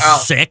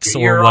 146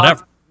 or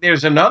whatever.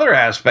 There's another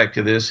aspect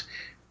to this,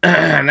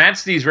 and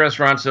that's these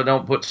restaurants that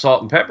don't put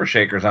salt and pepper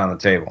shakers on the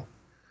table.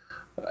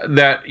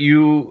 That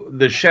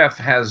the chef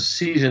has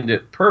seasoned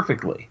it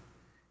perfectly.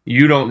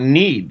 You don't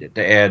need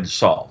to add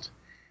salt.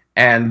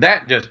 And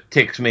that just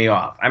ticks me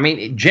off.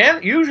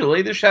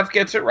 Usually the chef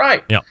gets it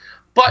right. Yeah.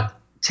 But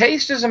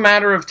taste is a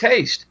matter of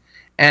taste.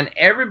 And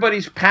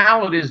everybody's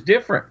palate is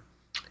different.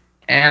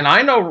 And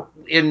I know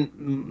in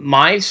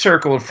my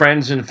circle of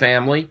friends and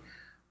family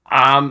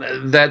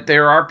that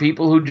there are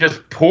people who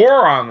just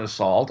pour on the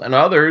salt, and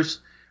others,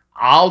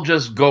 I'll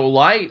just go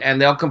light, and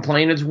they'll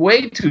complain it's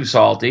way too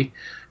salty.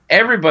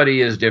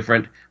 Everybody is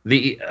different.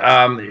 The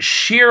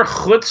sheer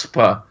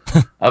chutzpah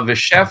of a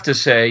chef to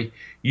say,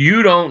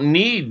 you don't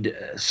need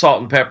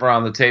salt and pepper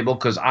on the table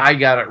because I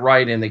got it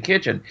right in the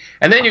kitchen.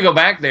 And then you go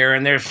back there,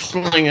 and they're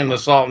slinging the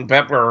salt and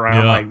pepper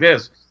around like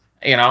this.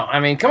 I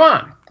mean, come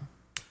on.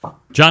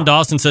 John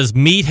Dawson says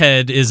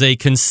Meathead is a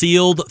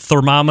concealed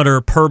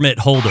thermometer permit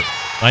holder.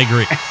 I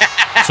agree.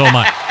 So am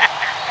I.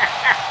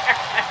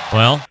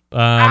 Well,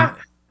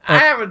 I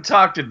haven't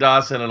talked to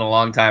Dawson in a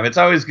long time. It's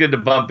always good to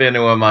bump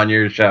into him on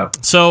your show.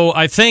 So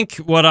I think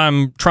what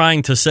I'm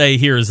trying to say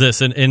here is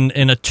this.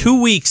 In a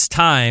 2 weeks'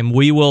 time,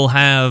 we will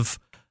have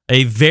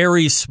a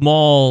very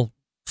small,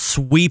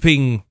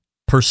 sweeping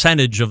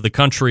percentage of the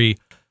country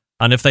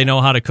on if they know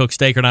how to cook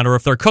steak or not, or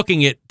if they're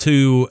cooking it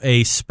to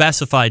a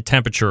specified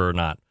temperature or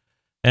not.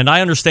 And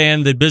I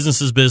understand that business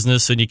is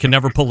business, and you can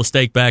never pull a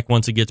steak back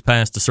once it gets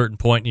past a certain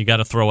point, and you got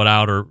to throw it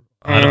out, or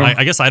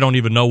I guess I don't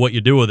even know what you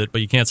do with it,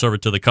 but you can't serve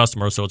it to the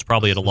customer, so it's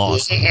probably at a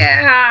loss.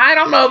 Yeah, I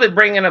don't know that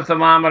bringing a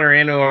thermometer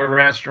into a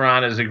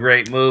restaurant is a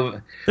great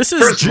move. This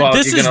is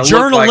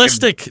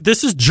journalistic.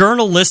 This is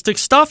journalistic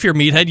stuff here,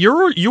 Meathead.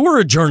 You were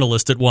a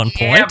journalist at one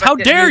point. How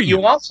dare you?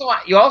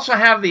 You also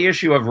have the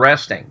issue of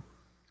resting.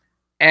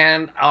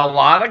 And a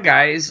lot of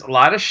guys, a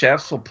lot of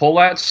chefs will pull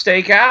that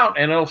steak out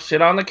and it'll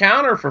sit on the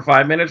counter for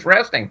 5 minutes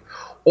resting.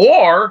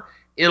 Or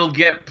it'll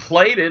get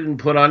plated and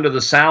put under the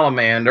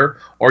salamander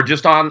or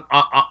just on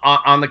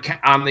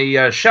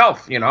the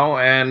shelf,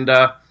 and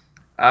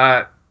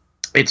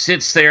it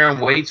sits there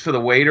and waits for the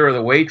waiter or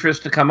the waitress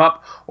to come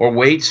up or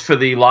waits for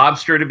the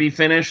lobster to be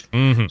finished.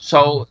 Mm-hmm.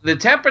 So the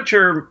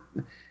temperature,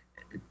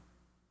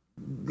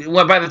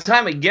 by the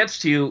time it gets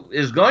to you,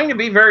 is going to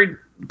be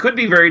could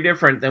be very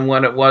different than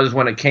when it was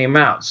when it came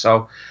out.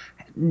 So,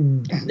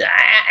 and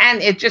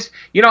it just,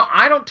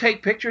 I don't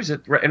take pictures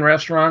in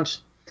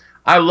restaurants.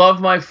 I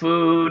love my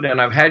food, and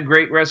I've had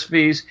great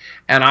recipes.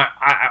 And I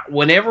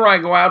whenever I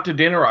go out to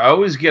dinner, I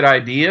always get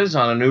ideas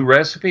on a new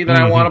recipe that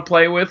I want to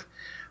play with.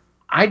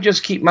 I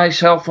just keep my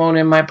cell phone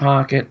in my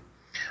pocket.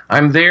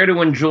 I'm there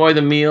to enjoy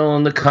the meal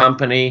and the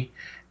company.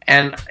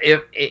 And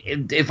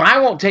if I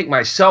won't take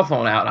my cell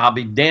phone out, I'll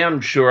be damn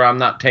sure I'm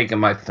not taking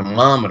my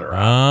thermometer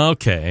out.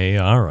 Okay,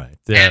 all right.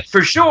 Yeah. And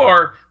for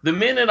sure, the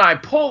minute I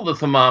pull the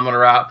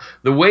thermometer out,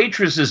 the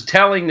waitress is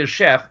telling the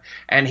chef,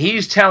 and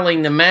he's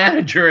telling the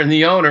manager and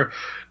the owner,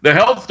 the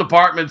health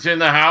department's in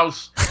the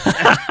house.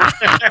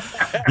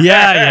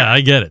 Yeah, I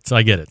get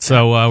it.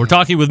 So we're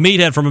talking with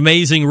Meathead from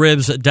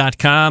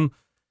AmazingRibs.com.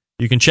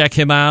 You can check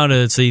him out.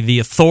 It's the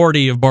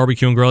authority of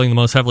barbecue and grilling, the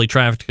most heavily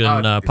trafficked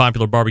and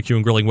popular barbecue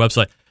and grilling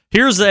website.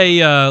 Here's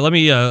let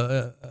me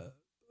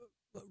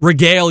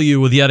regale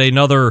you with yet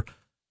another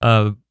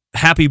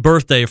happy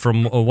birthday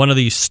from one of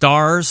these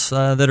stars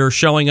that are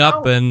showing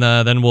up, and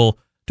then we'll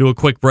do a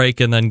quick break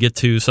and then get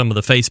to some of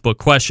the Facebook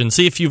questions.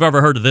 See if you've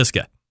ever heard of this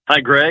guy. Hi,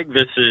 Greg.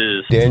 This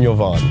is Daniel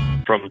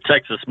Vaughn from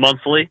Texas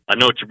Monthly. I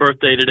know it's your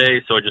birthday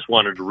today, so I just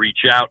wanted to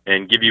reach out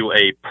and give you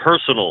a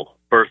personal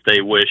birthday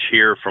wish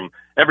here from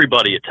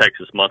everybody at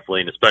Texas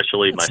Monthly, and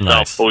especially myself.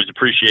 Nice. Always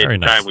appreciate the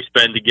time we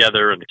spend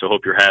together, and so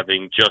hope you're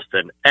having just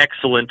an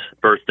excellent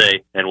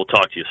birthday, and we'll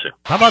talk to you soon.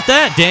 How about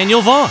that,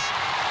 Daniel Vaughn?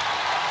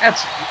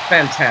 That's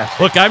fantastic.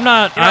 Look, I'm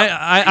not...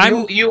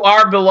 You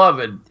are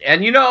beloved,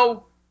 and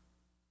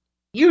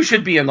you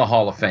should be in the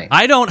Hall of Fame.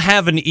 I don't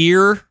have an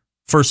ear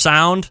for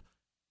sound,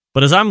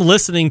 but as I'm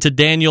listening to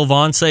Daniel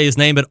Vaughn say his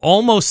name, it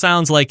almost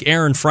sounds like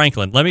Aaron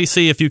Franklin. Let me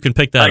see if you can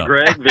pick that up. Hi,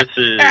 Greg. This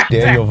is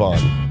Daniel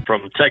Vaughn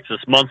from Texas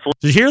Monthly.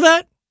 Did you hear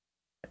that?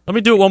 Let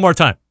me do it one more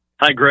time.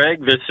 Hi, Greg.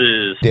 This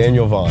is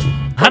Daniel Vaughn.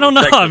 I don't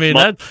know. I mean,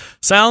 that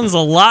sounds a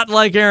lot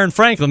like Aaron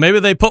Franklin.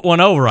 Maybe they put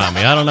one over on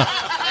me. I don't know.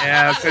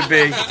 Yeah, it could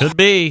be. Could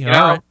be. All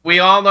right. We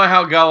all know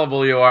how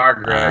gullible you are,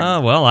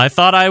 Greg. Well, I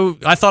thought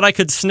I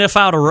could sniff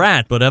out a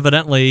rat, but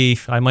evidently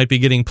I might be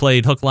getting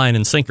played hook, line,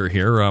 and sinker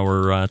here.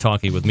 We're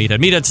talking with Meathead.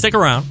 Meathead, stick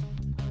around,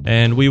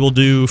 and we will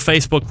do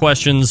Facebook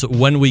questions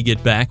when we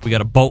get back. We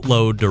got a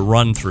boatload to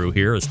run through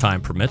here as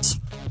time permits.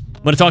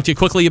 I'm going to talk to you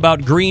quickly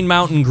about Green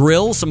Mountain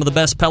Grill, some of the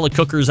best pellet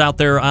cookers out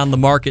there on the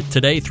market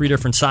today, 3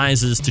 different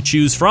sizes to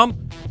choose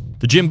from.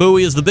 The Jim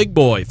Bowie is the big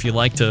boy. If you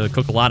like to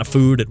cook a lot of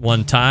food at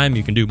one time,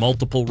 you can do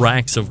multiple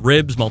racks of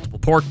ribs, multiple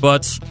pork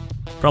butts,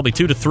 probably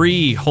 2 to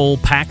 3 whole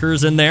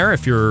packers in there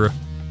if you're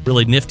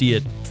really nifty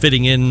at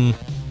fitting in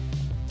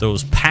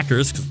those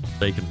packers, because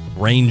they can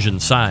range in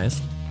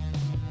size.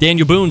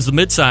 Daniel Boone's the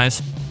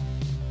midsize.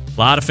 A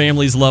lot of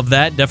families love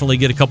that. Definitely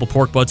get a couple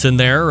pork butts in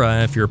there.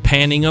 If you're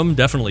panning them,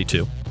 definitely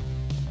 2.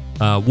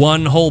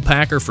 1 whole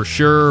packer for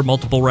sure,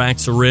 multiple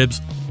racks of ribs.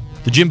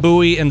 The Jim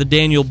Bowie and the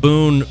Daniel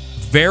Boone,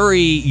 very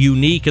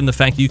unique in the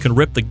fact that you can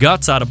rip the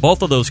guts out of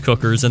both of those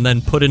cookers and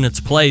then put in its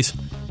place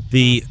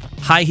the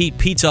high heat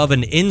pizza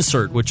oven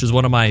insert, which is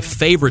one of my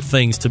favorite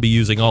things to be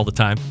using all the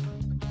time.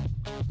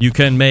 You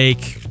can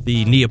make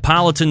the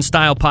Neapolitan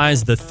style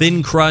pies, the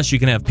thin crust. You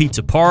can have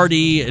pizza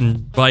party,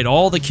 invite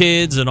all the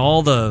kids and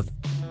all the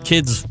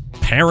kids'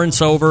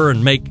 parents over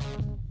and make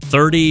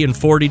 30 and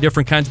 40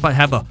 different kinds of pies.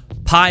 Have a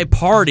pie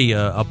party,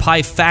 a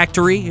pie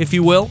factory, if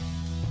you will.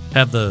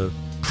 Have the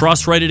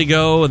crust ready to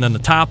go, and then the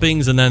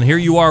toppings, and then here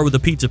you are with the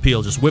pizza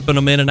peel, just whipping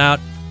them in and out.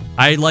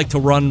 I like to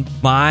run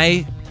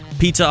my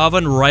pizza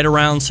oven right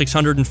around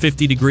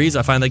 650 degrees.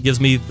 I find that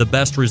gives me the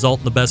best result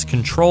and the best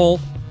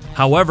control.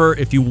 However,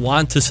 if you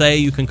want to say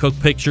you can cook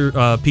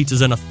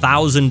pizzas in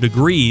 1,000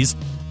 degrees,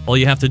 all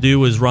you have to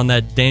do is run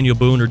that Daniel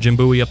Boone or Jim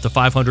Bowie up to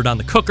 500 on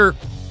the cooker,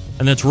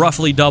 and that's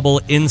roughly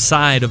double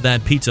inside of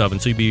that pizza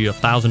oven, so you'd be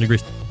 1,000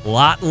 degrees. A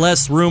lot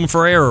less room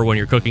for error when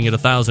you're cooking at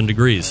 1,000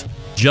 degrees.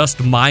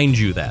 Just mind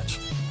you that.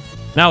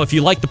 Now, if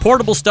you like the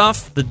portable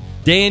stuff, the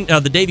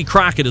Davy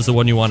Crockett is the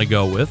one you want to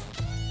go with.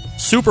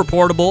 Super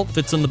portable,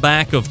 fits in the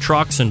back of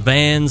trucks and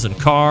vans and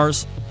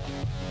cars.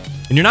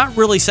 And you're not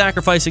really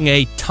sacrificing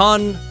a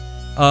ton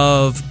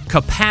of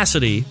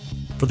capacity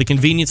for the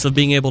convenience of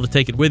being able to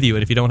take it with you.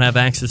 And if you don't have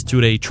access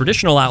to a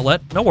traditional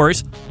outlet, no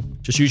worries.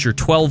 Just use your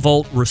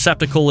 12-volt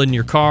receptacle in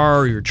your car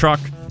or your truck,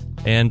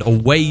 and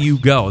away you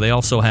go. They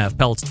also have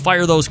pellets to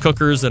fire those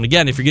cookers. And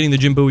again, if you're getting the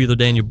Jim Bowie or the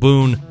Daniel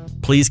Boone,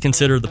 please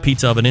consider the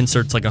pizza oven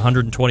insert. It's like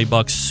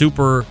 $120.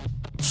 Super,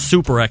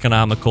 super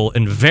economical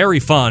and very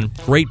fun.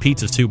 Great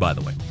pizzas, too, by the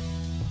way.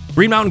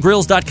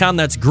 GreenMountainGrills.com.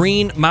 That's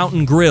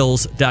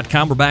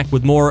GreenMountainGrills.com. We're back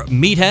with more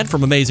Meathead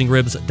from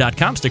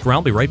AmazingRibs.com. Stick around.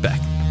 I'll be right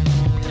back.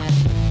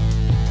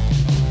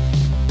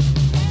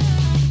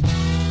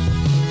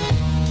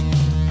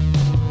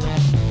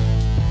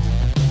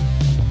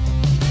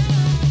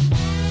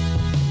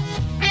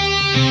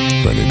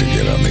 Ready to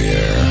get on the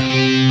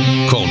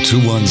air? Call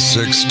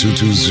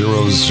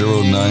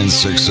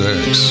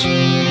 216-220-0966.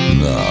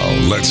 Now,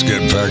 let's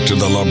get back to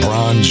the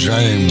LeBron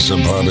James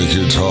of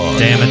barbecue talk.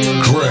 Damn it.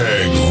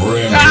 Greg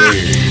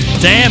Rempe.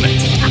 Damn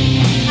it.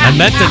 I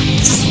meant to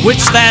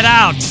switch that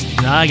out.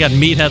 Now I got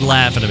Meathead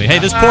laughing at me. Hey,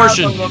 this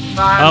portion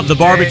of the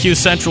Barbecue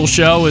Central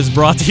show is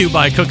brought to you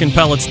by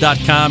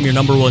CookinPellets.com, your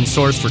number one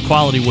source for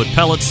quality wood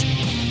pellets.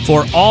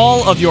 For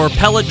all of your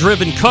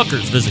pellet-driven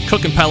cookers, visit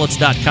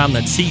CookinPellets.com.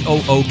 That's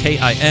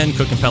COOKIN,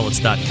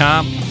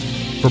 CookinPellets.com.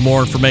 For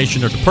more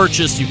information or to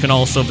purchase, you can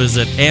also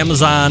visit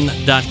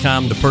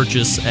Amazon.com to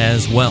purchase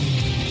as well.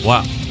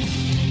 Wow.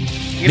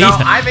 You know,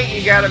 I think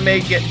you got to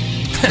make it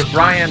to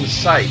Brian's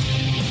site.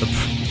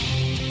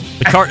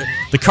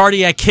 The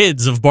Cardiac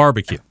Kids of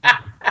barbecue.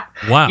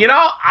 Wow. You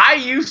know, I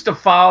used to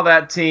follow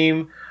that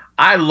team.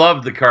 I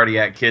loved the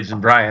Cardiac Kids in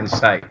Brian's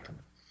site.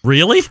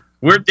 Really?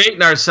 We're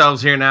dating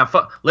ourselves here now.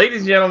 Ladies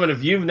and gentlemen,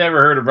 if you've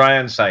never heard of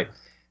Brian's site,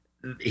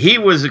 he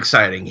was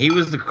exciting. He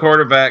was the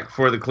quarterback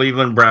for the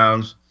Cleveland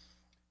Browns.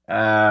 They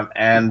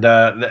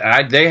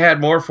had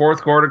more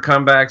fourth quarter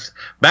comebacks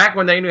back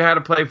when they knew how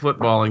to play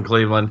football in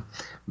Cleveland,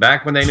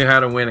 back when they knew how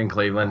to win in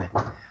Cleveland.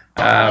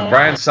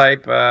 Brian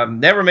Sipe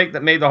never made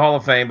the Hall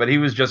of Fame, but he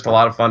was just a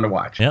lot of fun to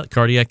watch. Yeah,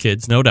 Cardiac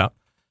Kids, no doubt.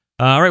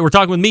 All right, we're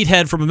talking with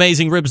Meathead from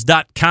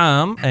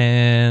AmazingRibs.com,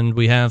 and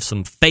we have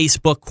some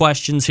Facebook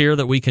questions here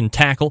that we can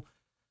tackle.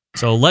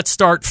 So let's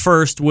start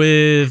first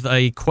with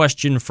a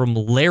question from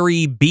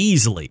Larry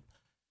Beasley.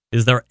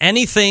 Is there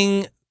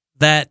anything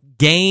that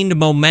gained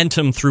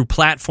momentum through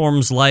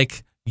platforms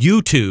like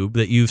YouTube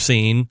that you've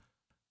seen?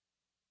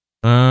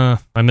 I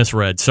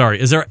misread. Sorry.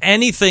 Is there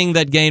anything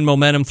that gained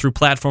momentum through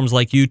platforms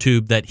like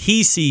YouTube that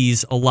he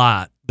sees a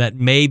lot that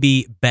may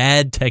be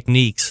bad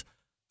techniques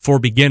for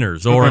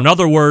beginners? Or in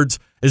other words,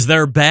 is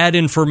there bad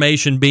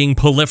information being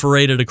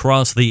proliferated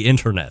across the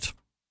internet?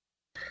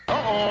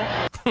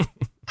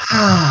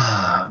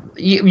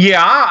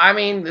 Yeah, I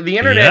mean, the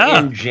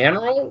internet in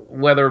general,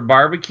 whether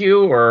barbecue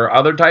or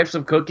other types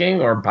of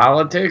cooking or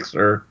politics,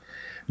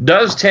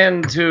 does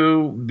tend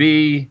to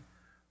be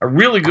a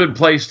really good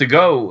place to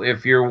go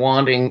if you're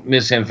wanting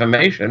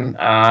misinformation. You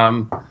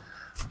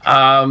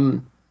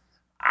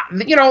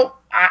know,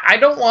 I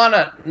don't want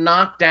to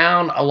knock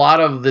down a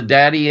lot of the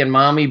daddy and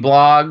mommy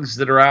blogs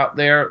that are out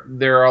there.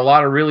 There are a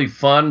lot of really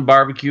fun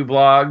barbecue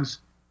blogs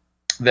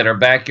that are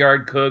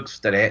backyard cooks,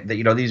 that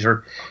you know, these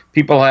are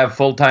people who have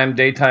full-time,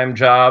 daytime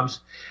jobs,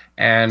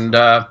 and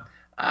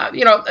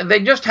you know, they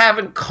just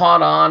haven't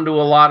caught on to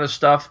a lot of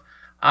stuff.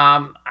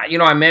 You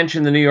know, I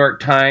mentioned the New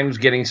York Times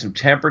getting some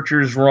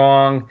temperatures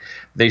wrong.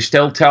 They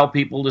still tell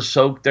people to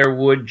soak their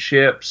wood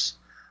chips.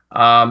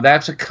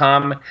 That's a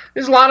common.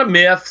 There's a lot of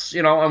myths,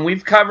 you know, and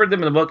we've covered them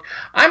in the book.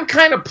 I'm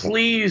kind of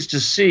pleased to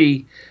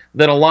see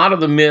that a lot of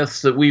the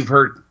myths that we've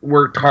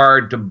worked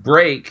hard to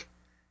break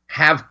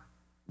have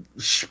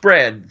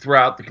spread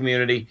throughout the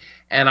community,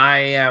 and I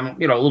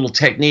am, you know, little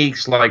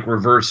techniques like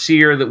reverse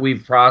sear that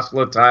we've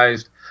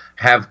proselytized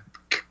have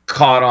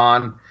caught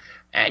on.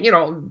 And, you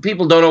know,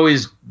 people don't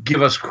always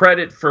give us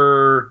credit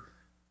for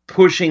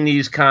pushing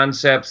these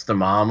concepts,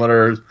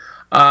 thermometers,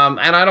 and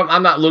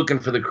I'm not looking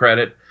for the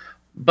credit,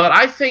 but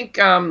I think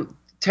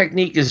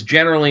technique is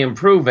generally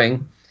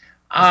improving.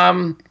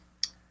 You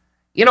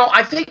know,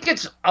 I think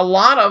it's a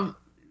lot of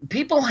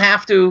people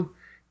have to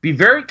be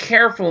very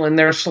careful in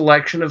their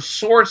selection of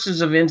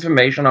sources of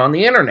information on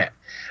the internet.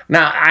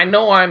 Now, I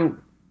know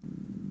I'm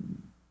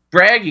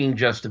bragging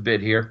just a bit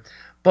here,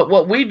 but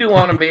what we do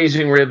on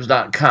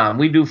AmazingRibs.com,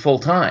 we do full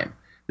time.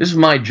 This is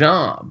my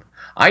job.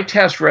 I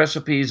test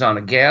recipes on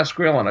a gas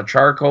grill, on a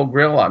charcoal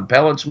grill, on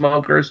pellet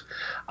smokers.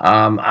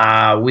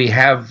 We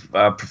have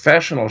a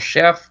professional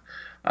chef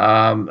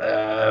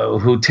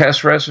who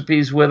tests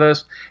recipes with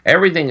us.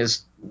 Everything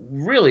is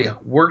really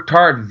worked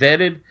hard,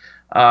 vetted.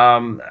 I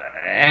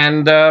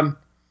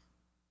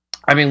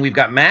mean, we've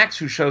got Max,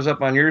 who shows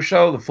up on your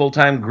show, the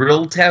full-time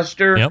grill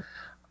tester. Yep.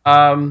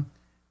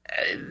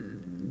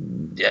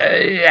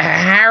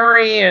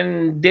 Harry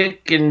and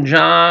Dick and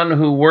John,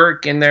 who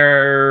work in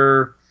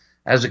there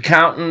as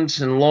accountants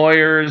and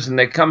lawyers, and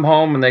they come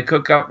home and they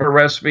cook up a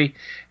recipe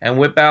and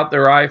whip out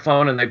their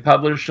iPhone and they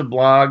publish a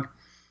blog.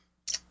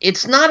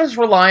 It's not as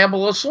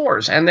reliable a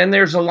source. And then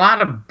there's a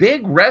lot of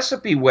big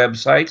recipe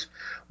websites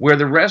where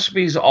the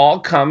recipes all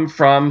come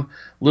from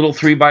little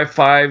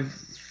 3x5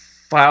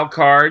 file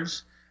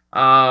cards.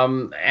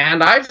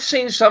 And I've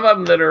seen some of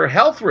them that are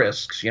health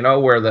risks,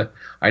 where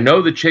I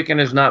know the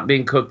chicken is not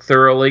being cooked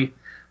thoroughly.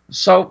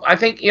 So I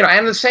think,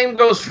 and the same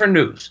goes for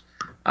news.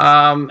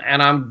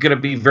 And I'm going to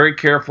be very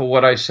careful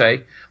what I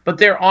say. But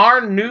there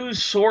are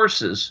news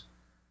sources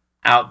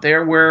out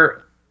there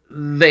where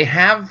they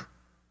have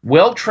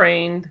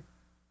well-trained,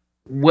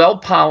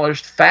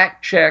 well-polished,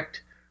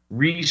 fact-checked,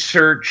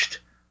 researched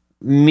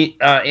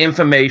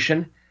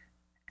information,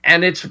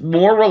 and it's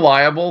more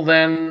reliable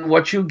than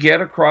what you get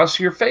across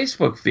your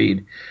Facebook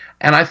feed.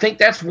 And I think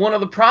that's one of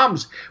the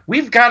problems.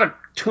 We've got to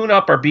tune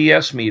up our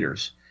BS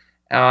meters.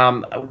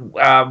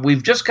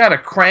 We've just got to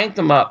crank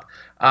them up.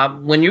 I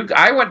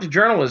went to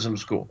journalism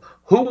school.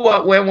 Who,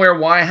 what, when, where,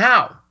 why,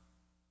 how?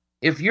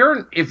 If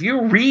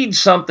you read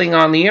something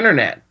on the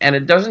internet and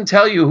it doesn't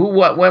tell you who,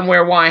 what, when,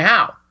 where, why,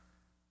 how,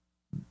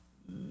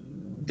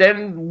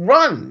 then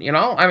run.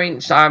 I mean,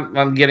 so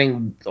I'm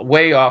getting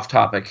way off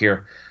topic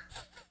here.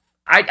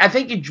 I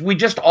think we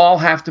just all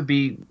have to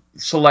be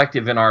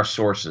selective in our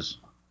sources.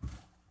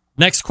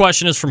 Next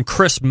question is from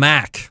Chris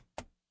Mack.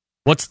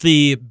 What's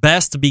the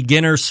best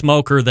beginner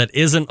smoker that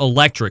isn't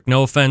electric?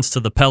 No offense to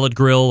the pellet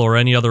grill or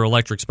any other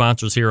electric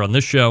sponsors here on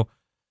this show,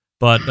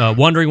 but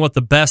wondering what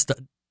the best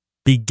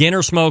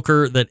beginner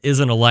smoker that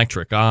isn't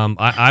electric.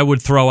 I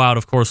would throw out,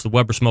 of course, the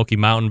Weber Smoky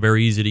Mountain,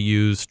 very easy to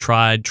use,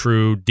 tried,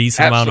 true,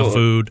 decent amount of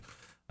food.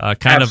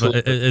 Kind of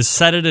as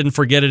set it and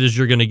forget it as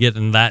you're going to get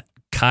in that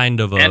kind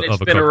of a And it's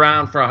been cooker.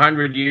 around for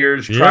 100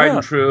 years, tried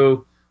and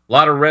true. A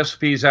lot of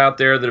recipes out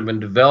there that have been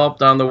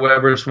developed on the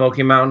Weber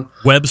Smoky Mountain.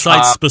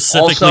 Websites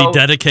specifically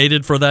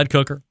dedicated for that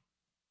cooker.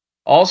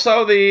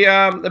 Also,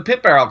 the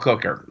pit barrel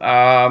cooker.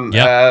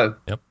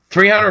 Yep.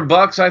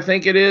 $300, I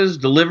think it is,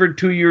 delivered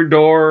to your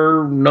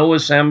door, no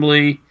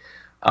assembly.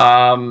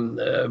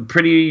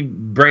 Pretty,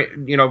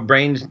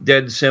 brains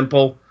dead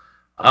simple.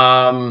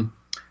 I'm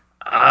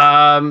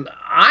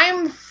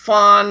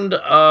fond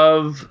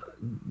of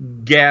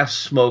gas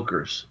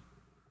smokers.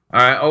 All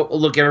right. Oh,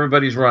 look,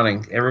 everybody's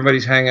running.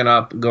 Everybody's hanging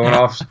up, going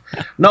off.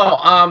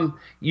 No,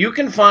 you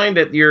can find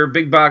at your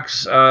big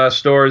box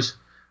stores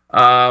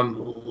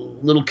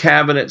little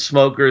cabinet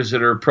smokers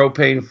that are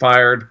propane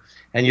fired,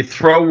 and you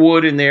throw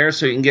wood in there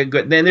so you can get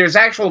good. Then there's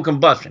actual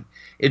combustion.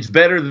 It's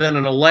better than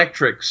an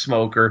electric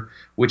smoker,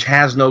 which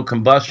has no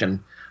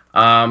combustion.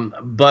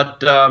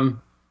 But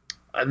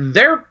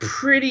they're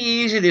pretty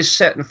easy to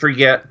set and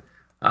forget.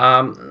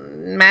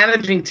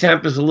 Managing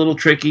temp is a little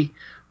tricky,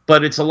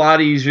 but it's a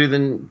lot easier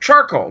than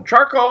charcoal.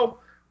 Charcoal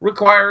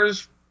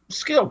requires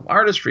skill,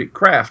 artistry,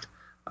 craft.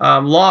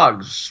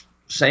 Logs,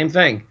 same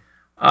thing.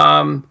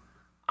 I'm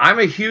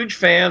a huge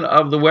fan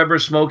of the Weber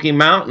Smoky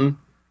Mountain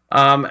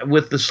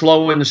with the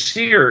slow and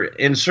sear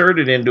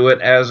inserted into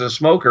it as a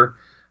smoker.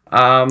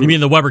 You mean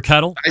the Weber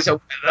kettle?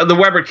 The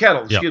Weber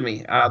kettle, excuse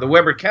me. The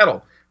Weber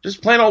kettle.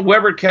 Just plain old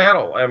Weber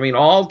kettle. I mean,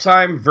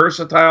 all-time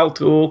versatile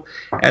tool,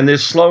 and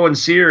this slow and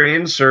sear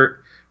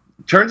insert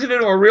turns it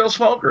into a real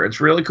smoker. It's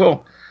really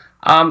cool.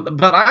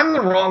 But I'm the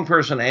wrong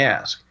person to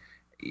ask.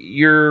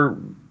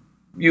 You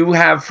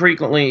have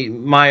frequently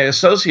my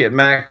associate,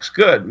 Max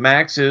Good.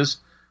 Max is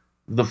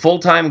the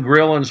full-time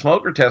grill and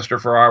smoker tester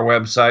for our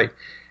website,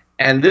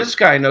 and this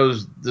guy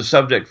knows the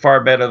subject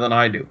far better than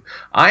I do.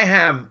 I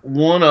have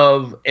one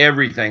of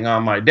everything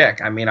on my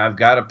deck. I mean, I've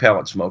got a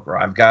pellet smoker,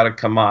 I've got a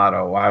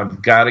Kamado,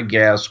 I've got a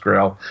gas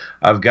grill,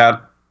 I've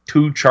got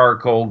 2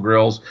 charcoal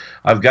grills,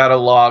 I've got a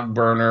log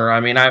burner. I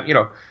mean,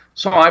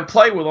 so I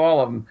play with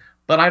all of them,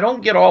 but I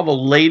don't get all the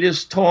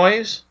latest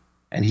toys,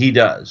 and he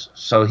does.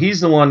 So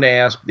he's the one to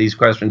ask these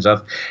questions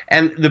of.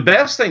 And the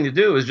best thing to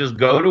do is just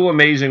go to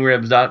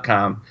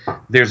AmazingRibs.com.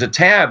 There's a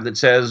tab that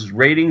says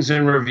ratings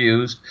and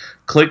reviews.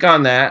 Click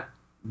on that.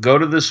 Go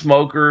to the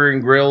smoker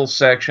and grill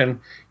section.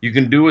 You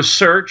can do a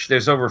search.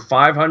 There's over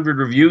 500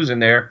 reviews in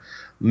there.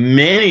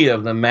 Many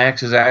of them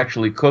Max has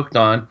actually cooked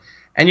on.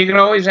 And you can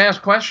always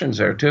ask questions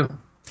there, too.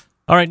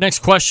 All right, next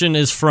question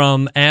is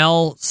from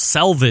Al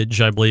Selvage,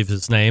 I believe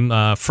his name,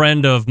 a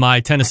friend of my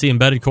Tennessee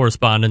embedded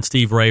correspondent,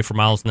 Steve Ray from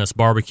Owl's Nest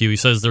Barbecue. He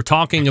says they're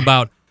talking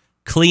about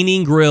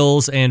cleaning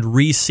grills and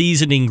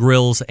reseasoning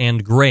grills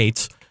and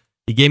grates.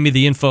 He gave me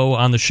the info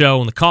on the show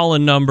and the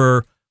call-in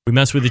number. We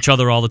mess with each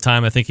other all the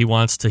time. I think he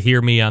wants to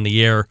hear me on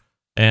the air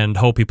and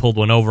hope he pulled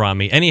one over on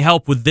me. Any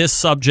help with this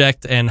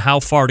subject and how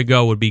far to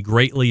go would be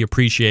greatly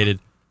appreciated.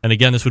 And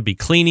again, this would be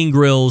cleaning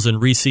grills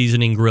and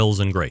reseasoning grills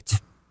and grates.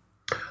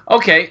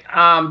 Okay.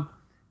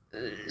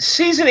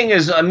 Seasoning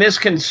is a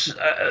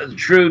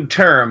misconstrued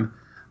term.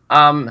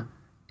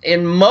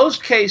 In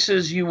most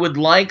cases, you would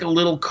like a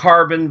little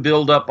carbon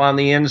buildup on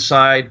the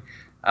inside,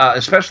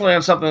 especially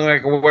on something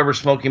like a Weber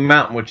Smoky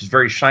Mountain, which is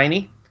very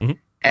shiny. Mm-hmm.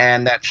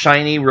 And that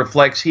shiny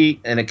reflects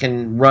heat, and it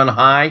can run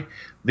high.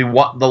 The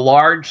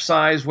large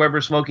size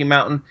Weber Smoky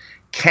Mountain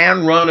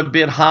can run a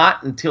bit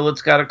hot until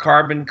it's got a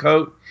carbon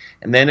coat,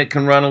 and then it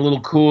can run a little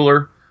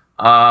cooler.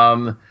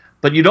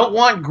 But you don't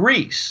want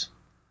grease.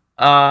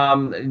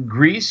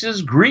 Grease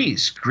is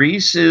grease.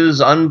 Grease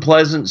is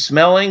unpleasant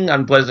smelling,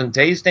 unpleasant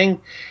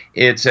tasting.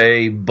 It's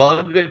a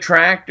bug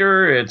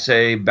attractor. It's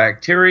a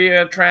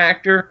bacteria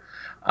attractor.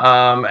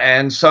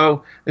 And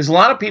so there's a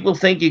lot of people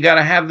think you got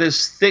to have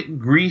this thick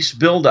grease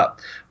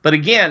buildup. But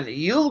again,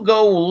 you'll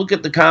go look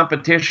at the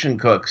competition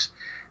cooks.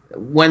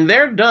 When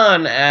they're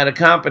done at a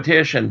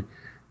competition,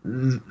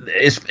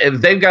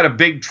 if they've got a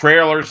big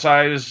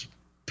trailer-sized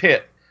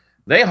pit,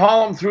 they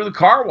haul them through the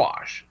car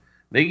wash.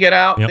 They get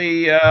out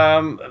the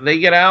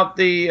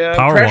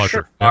power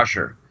pressure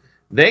washer.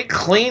 They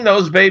clean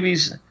those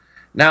babies.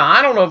 Now,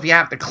 I don't know if you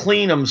have to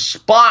clean them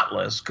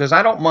spotless, because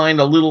I don't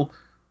mind a little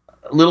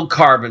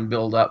carbon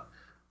buildup,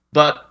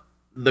 but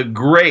the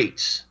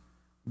grates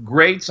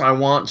I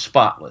want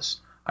spotless.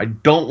 I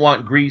don't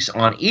want grease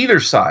on either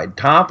side,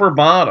 top or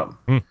bottom.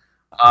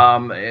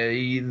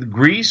 The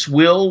grease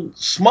will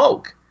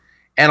smoke.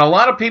 And a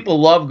lot of people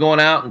love going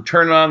out and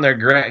turning on their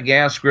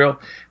gas grill,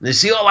 and they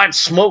see all that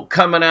smoke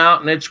coming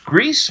out, and it's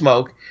grease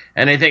smoke,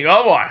 and they think,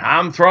 oh boy,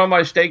 I'm throwing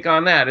my steak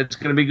on that. It's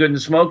going to be good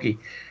and smoky.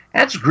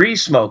 That's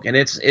grease smoke, and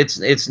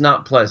it's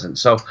not pleasant.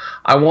 So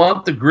I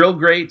want the grill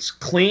grates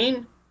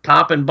clean,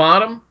 top and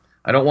bottom.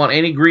 I don't want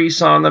any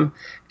grease on them.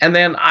 And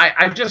then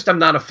I'm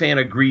not a fan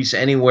of grease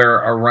anywhere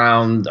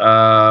around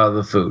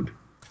the food.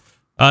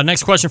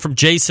 Next question from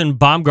Jason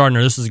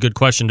Baumgartner. This is a good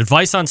question.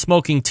 Advice on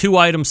smoking 2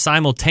 items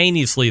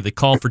simultaneously that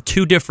call for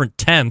 2 different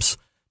temps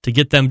to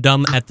get them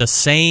done at the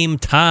same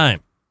time.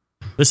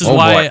 This is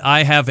why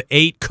I have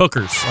 8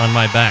 cookers on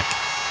my back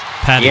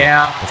patio.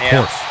 Yeah, of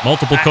course.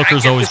 Multiple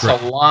cookers, always great. I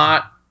get this a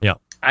lot. Yeah.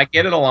 I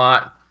get it a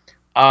lot.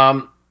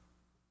 I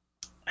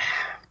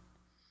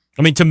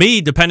mean, to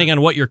me, depending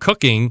on what you're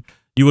cooking,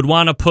 you would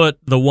want to put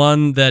the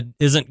one that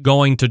isn't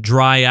going to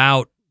dry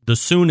out the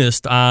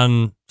soonest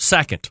on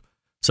second.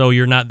 So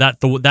you're not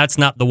that's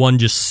not the one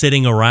just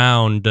sitting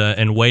around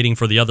and waiting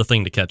for the other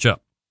thing to catch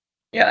up.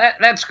 Yeah,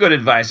 that's good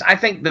advice. I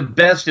think the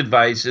best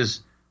advice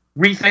is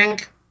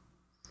rethink.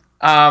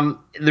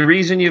 The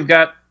reason you've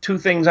got 2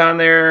 things on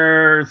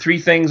there, 3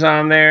 things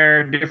on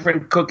there,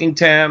 different cooking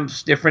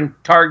temps,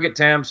 different target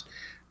temps,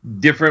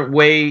 different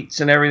weights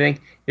and everything,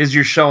 is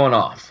you're showing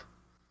off.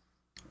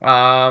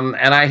 And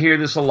I hear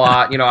this a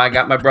lot. You know, I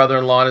got my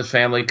brother-in-law and his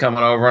family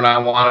coming over, and I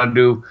want to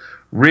do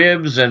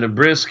ribs and a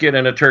brisket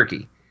and a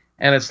turkey.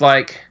 And it's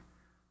like,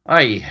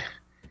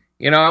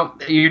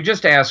 you're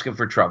just asking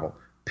for trouble.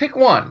 Pick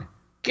one.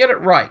 Get it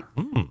right.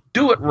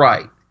 Do it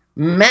right.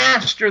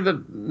 Master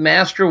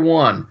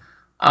one.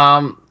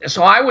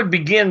 So I would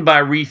begin by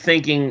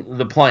rethinking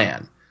the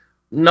plan.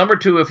 Number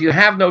 2, if you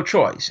have no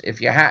choice, if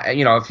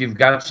you've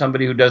got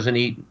somebody who doesn't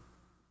eat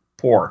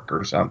pork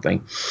or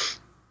something,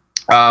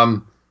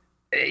 go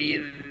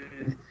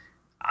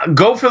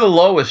for the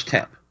lowest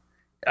temp.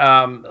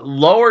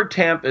 Lower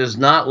temp is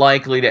not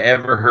likely to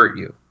ever hurt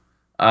you.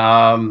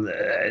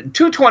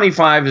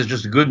 225 is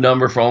just a good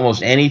number for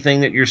almost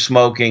anything that you're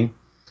smoking.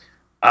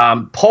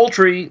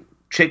 Poultry,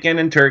 chicken,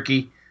 and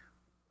turkey,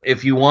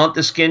 if you want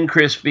the skin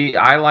crispy,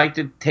 I like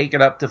to take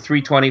it up to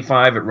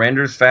 325. It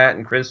renders fat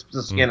and crisps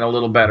the skin a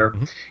little better.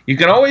 Mm-hmm. You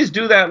can always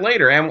do that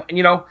later. And,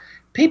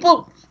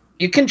 people,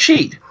 you can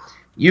cheat.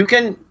 You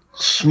can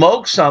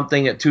smoke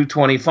something at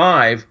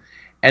 225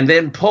 and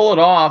then pull it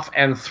off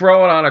and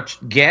throw it on a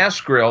gas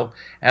grill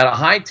at a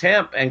high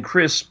temp and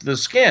crisp the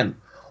skin.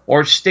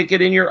 Or stick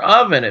it in your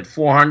oven at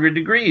 400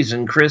 degrees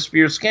and crisp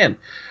your skin.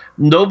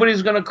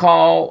 Nobody's going to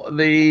call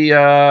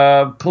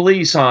the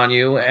police on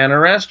you and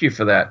arrest you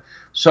for that.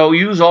 So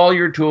use all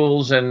your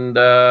tools, and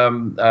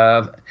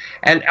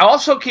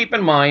also keep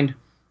in mind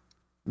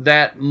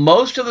that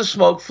most of the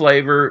smoke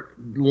flavor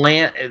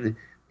lands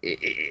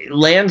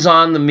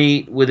on the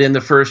meat within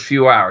the first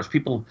few hours.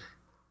 People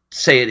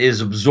say it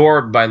is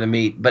absorbed by the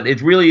meat, but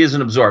it really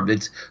isn't absorbed.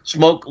 It's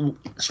smoke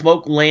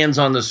lands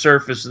on the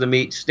surface of the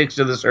meat, sticks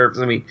to the surface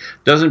of the meat,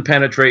 doesn't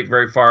penetrate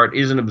very far. It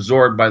isn't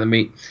absorbed by the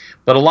meat.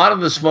 But a lot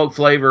of the smoke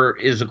flavor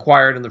is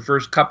acquired in the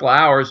first couple of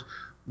hours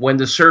when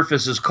the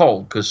surface is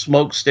cold, because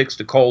smoke sticks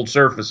to cold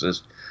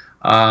surfaces.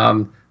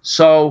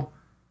 So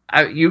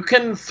you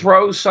can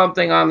throw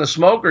something on the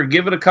smoker,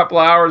 give it a couple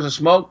of hours of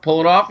smoke, pull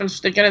it off, and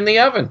stick it in the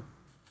oven.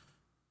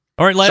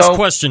 All right, last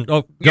question.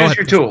 Oh, go ahead. Use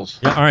your tools.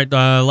 Yeah, all right,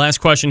 last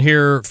question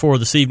here for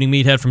this evening,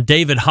 Meathead, from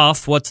David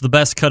Huff. What's the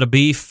best cut of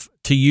beef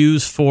to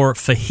use for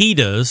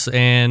fajitas,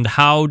 and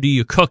how do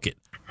you cook it?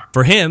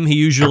 For him, he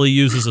usually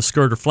uses a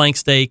skirt or flank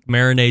steak,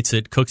 marinates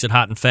it, cooks it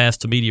hot and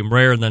fast to medium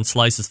rare, and then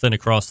slices thin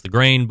across the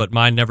grain, but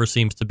mine never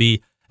seems to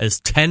be as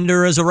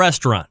tender as a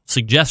restaurant.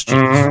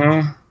 Suggestions?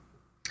 Mm-hmm.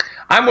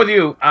 I'm with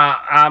you.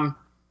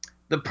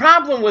 The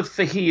problem with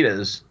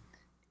fajitas,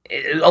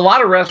 a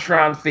lot of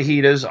restaurant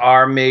fajitas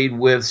are made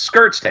with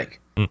skirt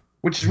steak,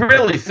 which is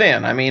really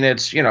thin. I mean,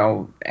 it's,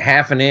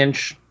 half an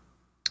inch.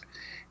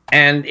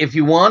 And if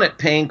you want it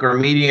pink or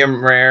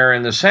medium rare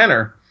in the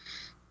center,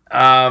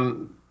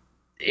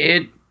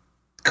 it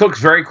cooks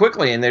very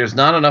quickly, and there's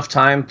not enough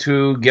time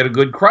to get a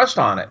good crust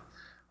on it.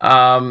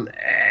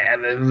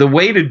 And the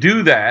way to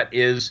do that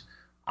is,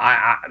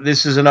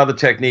 this is another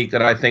technique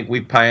that I think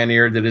we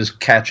pioneered that is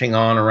catching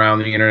on around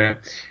the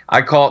internet.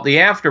 I call it the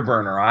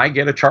afterburner. I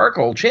get a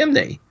charcoal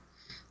chimney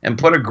and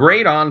put a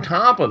grate on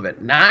top of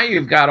it. Now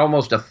you've got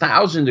almost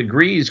 1,000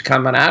 degrees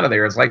coming out of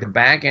there. It's like the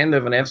back end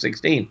of an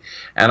F-16.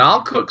 And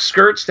I'll cook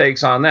skirt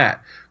steaks on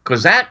that,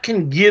 because that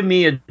can give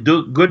me a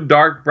good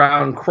dark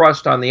brown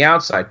crust on the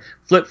outside.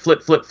 Flip,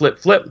 flip, flip, flip,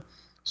 flip,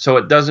 so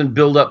it doesn't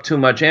build up too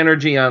much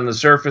energy on the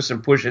surface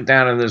and push it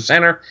down in the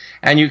center,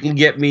 and you can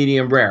get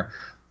medium rare.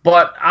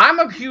 But I'm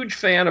a huge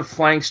fan of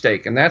flank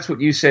steak, and that's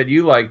what you said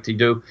you like to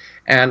do.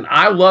 And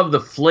I love the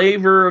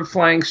flavor of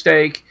flank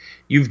steak.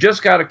 You've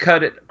just got to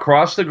cut it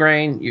across the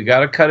grain. You got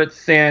to cut it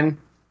thin.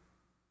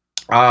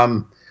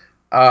 And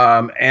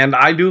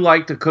I do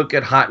like to cook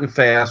it hot and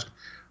fast.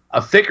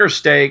 A thicker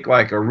steak,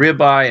 like a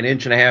ribeye, 1.5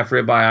 inch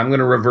ribeye, I'm going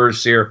to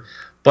reverse sear.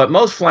 But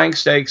most flank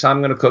steaks, I'm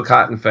going to cook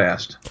hot and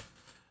fast.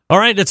 All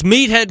right, it's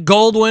Meathead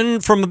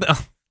Goldwyn from...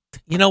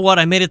 You know what?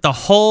 I made it the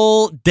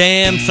whole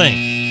damn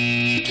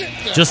thing.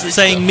 Just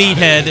saying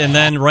Meathead, and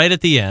then right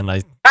at the end,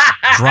 I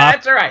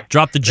That's all right.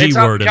 Drop the G it's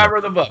word in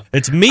cover there. The book.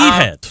 It's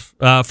Meathead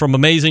from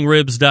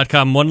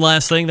AmazingRibs.com. One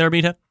last thing there,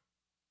 Meathead?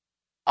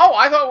 Oh,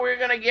 I thought we were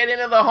going to get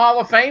into the Hall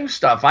of Fame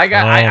stuff.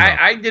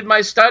 I did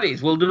my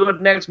studies. We'll do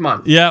it next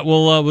month. Yeah,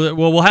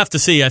 we'll have to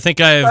see. I think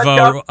I've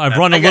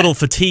run a little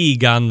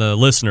fatigue on the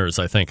listeners,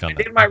 I think, on that.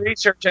 I did my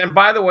research, and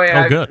by the way,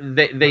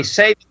 they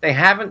say they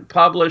haven't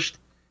published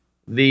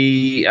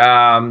the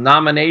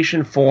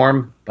nomination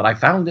form, but I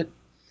found it.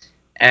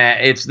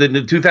 It's the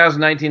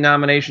 2019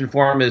 nomination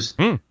form is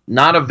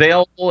not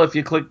available if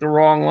you click the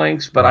wrong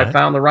links, but I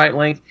found the right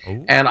link,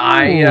 and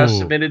I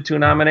submitted 2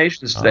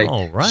 nominations today.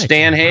 Oh, right.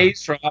 Stan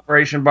Hayes from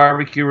Operation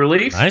Barbecue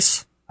Relief.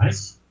 Nice.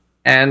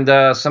 And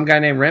some guy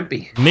named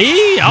Rempy.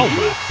 Me?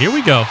 Oh, here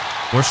we go.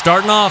 We're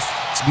starting off.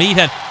 It's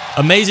Meathead.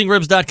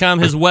 AmazingRibs.com,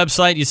 his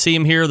website. You see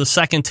him here the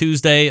second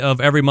Tuesday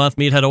of every month.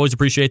 Meathead, always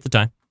appreciate the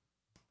time.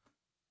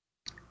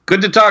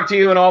 Good to talk to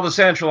you and all the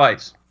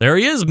Centralites. There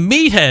he is,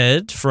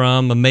 Meathead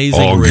from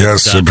AmazingRibs.com. All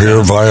guests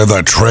appear via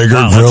the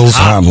Traeger Grills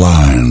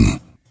hotline.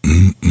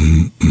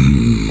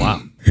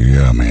 Wow.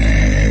 Yummy.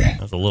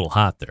 That's a little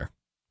hot there.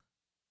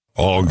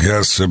 All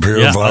guests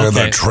appear via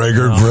the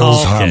Traeger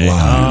Grills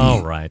hotline.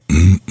 All right.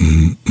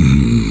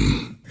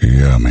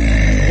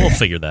 Yummy. We'll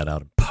figure that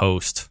out in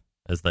post,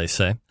 as they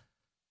say.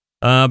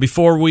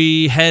 Before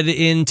we head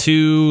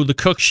into the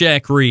Cook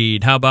Shack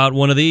read, how about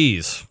one of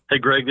these? Hey,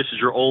 Greg, this is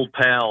your old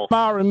pal,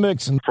 Myron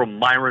Mixon, from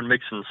Myron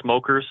Mixon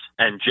Smokers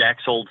and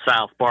Jack's Old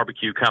South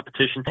Barbecue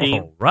Competition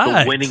Team. All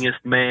right. The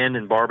winningest man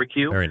in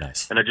barbecue. Very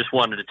nice. And I just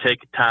wanted to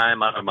take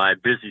time out of my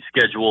busy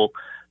schedule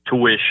to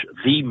wish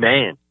the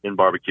man in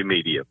barbecue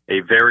media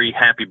a very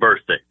happy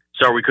birthday.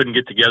 Sorry we couldn't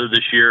get together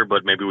this year,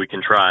 but maybe we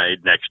can try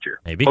next year.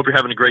 Maybe. Hope you're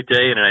having a great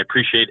day, and I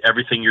appreciate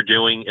everything you're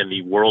doing in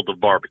the world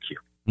of barbecue.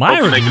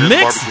 Myron Mixon.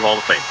 Mixon. Hall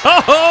of Fame.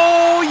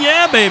 Oh,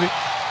 yeah, baby.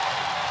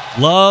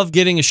 Love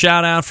getting a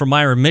shout out from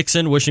Myron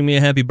Mixon, wishing me a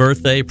happy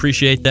birthday.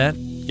 Appreciate that.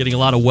 Getting a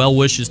lot of well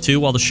wishes, too,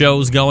 while the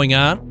show's going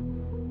on.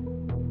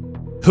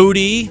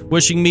 Hootie,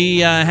 wishing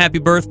me a happy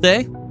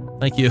birthday.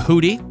 Thank you,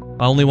 Hootie.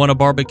 I only want to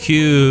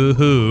barbecue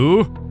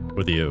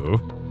with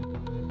you.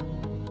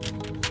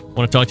 I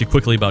want to talk to you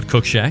quickly about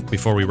Cook Shack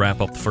before we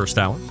wrap up the first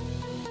hour.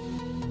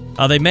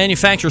 They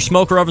manufacture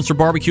smoker ovens for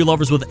barbecue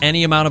lovers with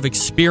any amount of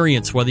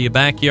experience, whether you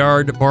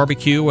backyard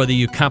barbecue, whether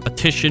you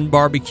competition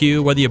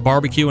barbecue, whether you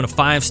barbecue in a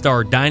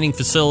 5-star dining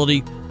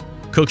facility.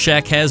 Cook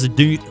Shack has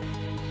the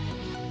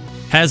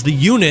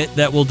unit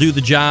that will do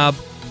the job,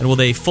 and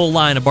with a full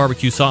line of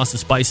barbecue sauces,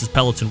 spices,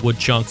 pellets, and wood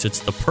chunks, it's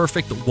the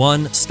perfect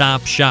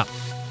one-stop shop.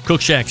 Cook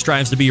Shack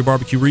strives to be your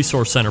barbecue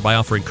resource center by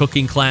offering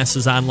cooking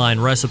classes, online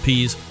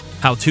recipes,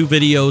 how-to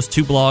videos,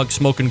 2 blogs,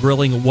 smoke and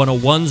grilling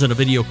 101s, and a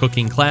video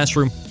cooking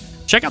classroom.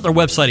 Check out their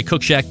website at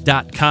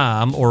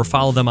cookshack.com or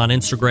follow them on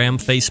Instagram,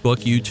 Facebook,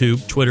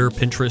 YouTube, Twitter,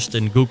 Pinterest,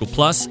 and Google+.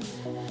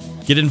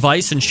 Get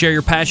advice and share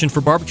your passion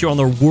for barbecue on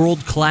their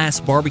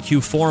world-class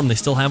barbecue forum. They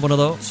still have one of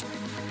those.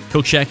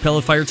 Cook Shack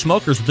pellet-fired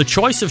smokers, the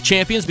choice of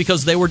champions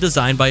because they were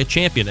designed by a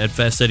champion, Ed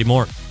Fast Eddie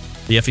Moore.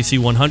 The FEC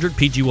 100,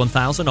 PG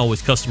 1000,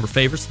 always customer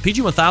favorites. The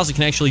PG 1000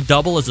 can actually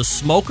double as a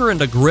smoker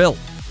and a grill.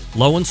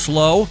 Low and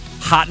slow,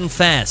 hot and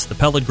fast. The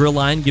pellet grill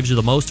line gives you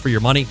the most for your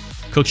money.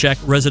 Cook Shack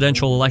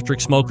residential electric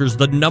smokers,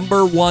 the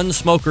 #1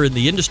 smoker in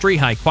the industry.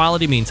 High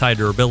quality means high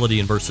durability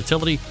and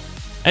versatility.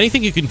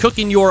 Anything you can cook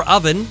in your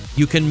oven,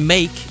 you can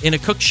make in a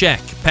Cook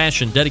Shack.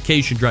 Passion,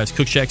 dedication drives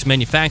Cook Shack's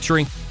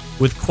manufacturing.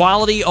 with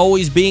quality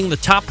always being the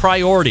top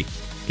priority.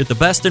 Get the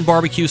best in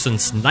barbecue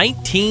since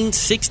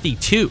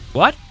 1962.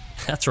 What?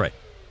 That's right.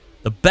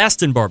 The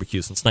best in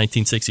barbecue since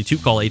 1962.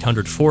 Call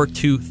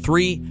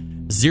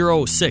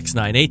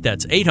 800-423-0698.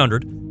 That's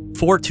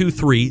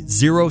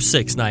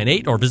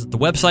 800-423-0698. Or visit the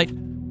website,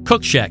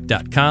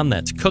 cookshack.com.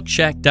 That's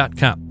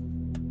cookshack.com.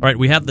 All right,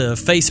 we have the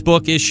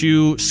Facebook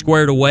issue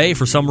squared away.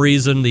 For some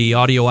reason, the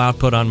audio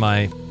output on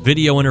my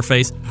video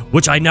interface,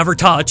 which I never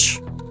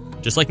touch,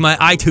 just like my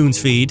iTunes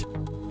feed,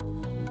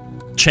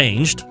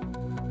 changed.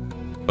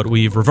 But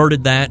we've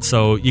reverted that,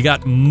 so you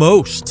got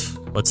most,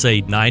 let's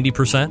say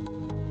 90%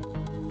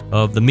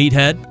 of the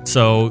Meathead.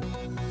 So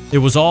it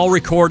was all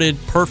recorded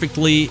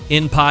perfectly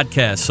in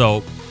podcast.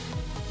 So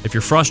if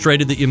you're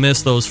frustrated that you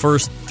missed those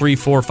first 3,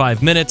 4,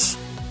 5 minutes,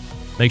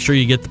 make sure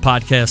you get the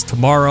podcast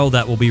tomorrow.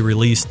 That will be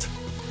released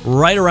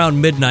right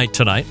around midnight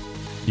tonight.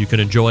 You can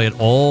enjoy it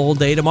all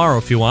day tomorrow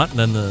if you want. And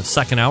then the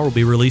second hour will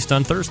be released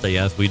on Thursday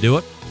as we do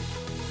it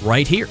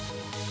right here.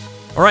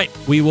 All right,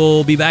 we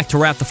will be back to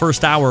wrap the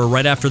first hour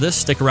right after this.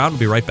 Stick around.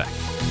 We'll be right back.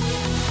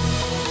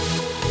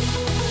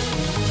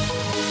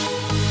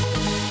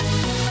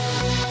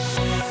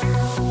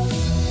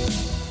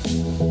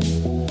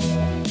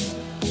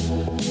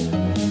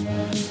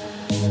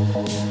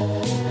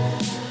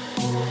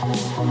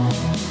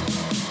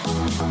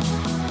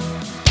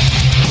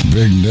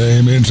 Big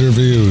name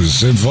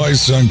interviews,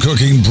 advice on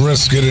cooking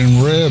brisket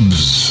and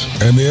ribs,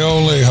 and the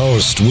only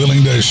host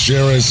willing to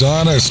share his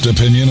honest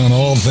opinion on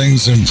all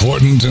things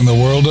important in the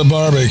world of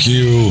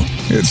barbecue.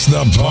 It's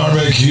the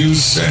Barbecue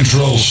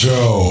Central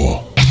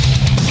Show.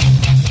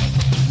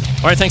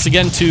 All right, thanks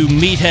again to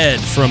Meathead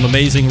from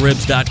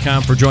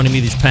AmazingRibs.com for joining me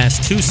these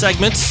past two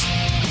segments.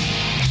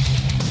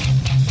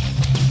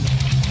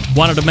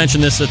 Wanted to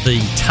mention this at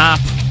the top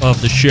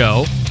of the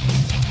show,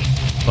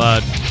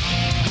 but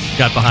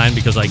got behind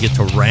because I get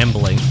to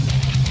rambling.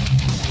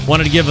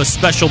 Wanted to give a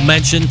special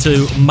mention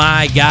to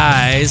my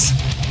guys,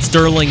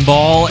 Sterling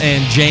Ball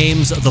and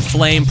James the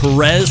Flame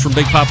Perez from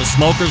Big Papa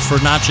Smokers for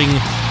notching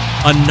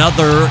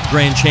another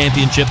grand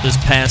championship this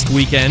past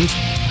weekend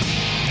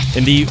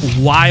in the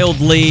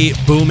wildly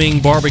booming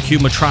barbecue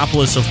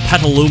metropolis of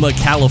Petaluma,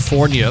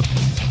 California.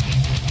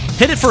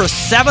 Hit it for a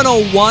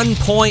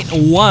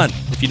 701.1.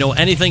 If you know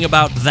anything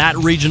about that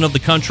region of the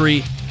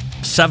country,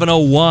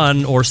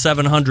 701 or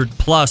 700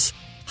 plus,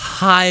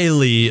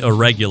 highly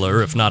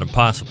irregular, if not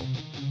impossible.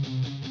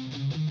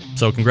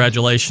 So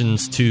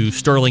congratulations to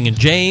Sterling and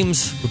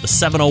James with the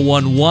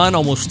 701.1,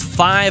 almost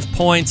 5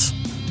 points.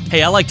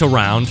 Hey, I like to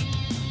round.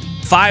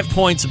 5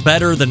 points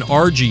better than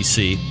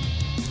RGC.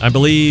 I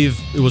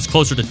believe it was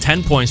closer to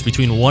 10 points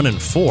between 1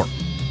 and 4.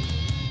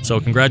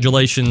 So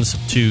congratulations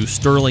to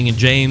Sterling and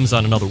James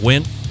on another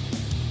win.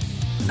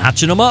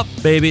 Notching them up,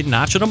 baby,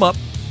 notching them up.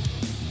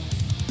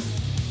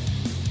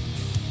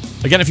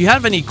 Again, if you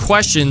have any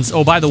questions,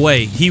 oh, by the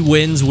way, he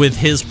wins with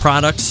his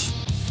products.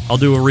 I'll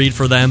do a read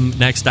for them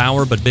next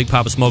hour, but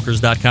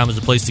BigPapaSmokers.com is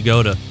the place to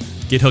go to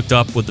get hooked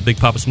up with the Big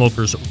Papa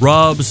Smokers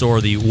rubs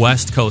or the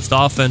West Coast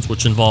offense,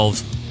 which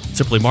involves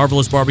Simply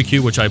Marvelous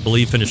Barbecue, which I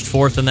believe finished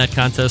 4th in that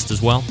contest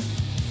as well.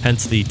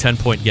 Hence the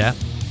 10-point gap.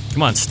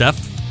 Come on, Steph.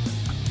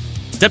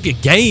 Step your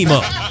game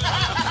up.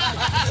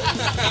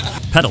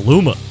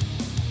 Petaluma.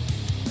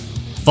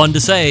 Fun to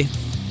say.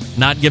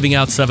 Not giving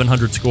out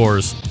 700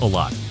 scores a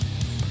lot.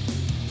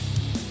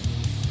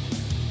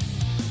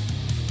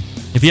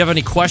 If you have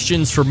any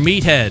questions for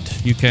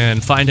Meathead, you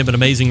can find him at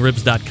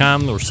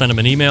AmazingRibs.com or send him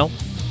an email.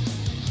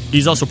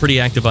 He's also pretty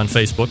active on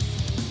Facebook.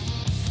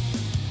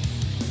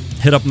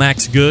 Hit up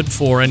Max Good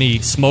for any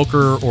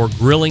smoker or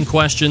grilling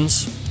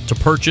questions to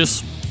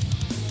purchase.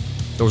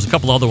 There was a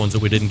couple other ones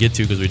that we didn't get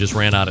to because we just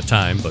ran out of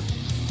time, but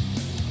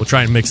we'll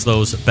try and mix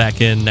those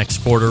back in next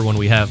quarter when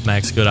we have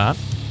Max Good on.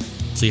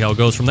 See how it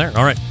goes from there.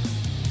 All right.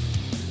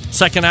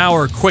 Second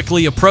hour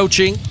quickly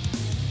approaching.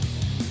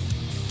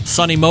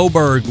 Sonny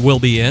Moberg will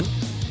be in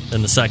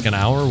the second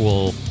hour.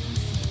 We'll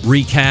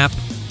recap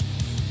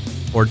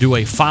or do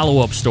a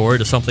follow-up story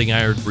to something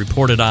I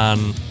reported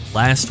on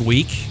last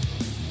week.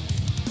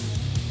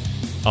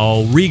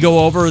 I'll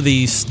re-go over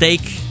the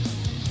steak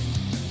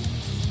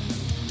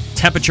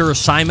temperature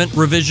assignment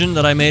revision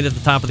that I made at the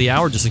top of the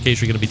hour, just in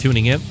case you're going to be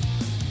tuning in.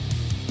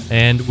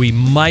 And we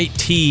might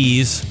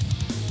tease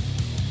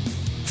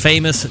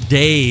Famous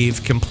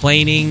Dave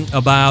complaining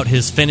about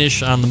his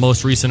finish on the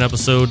most recent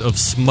episode of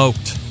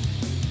Smoked.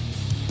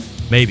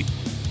 Maybe.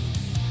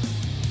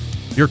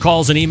 Your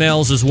calls and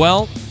emails as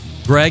well.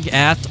 Greg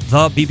at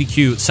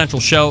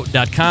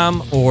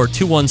thebbqcentralshow.com or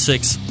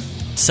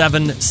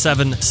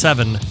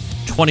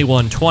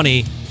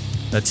 216-777-2120.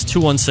 That's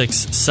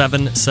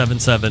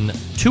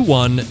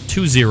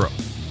 216-777-2120.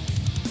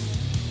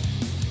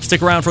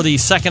 Stick around for the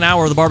second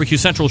hour of the Barbecue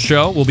Central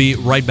Show. We'll be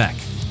right back.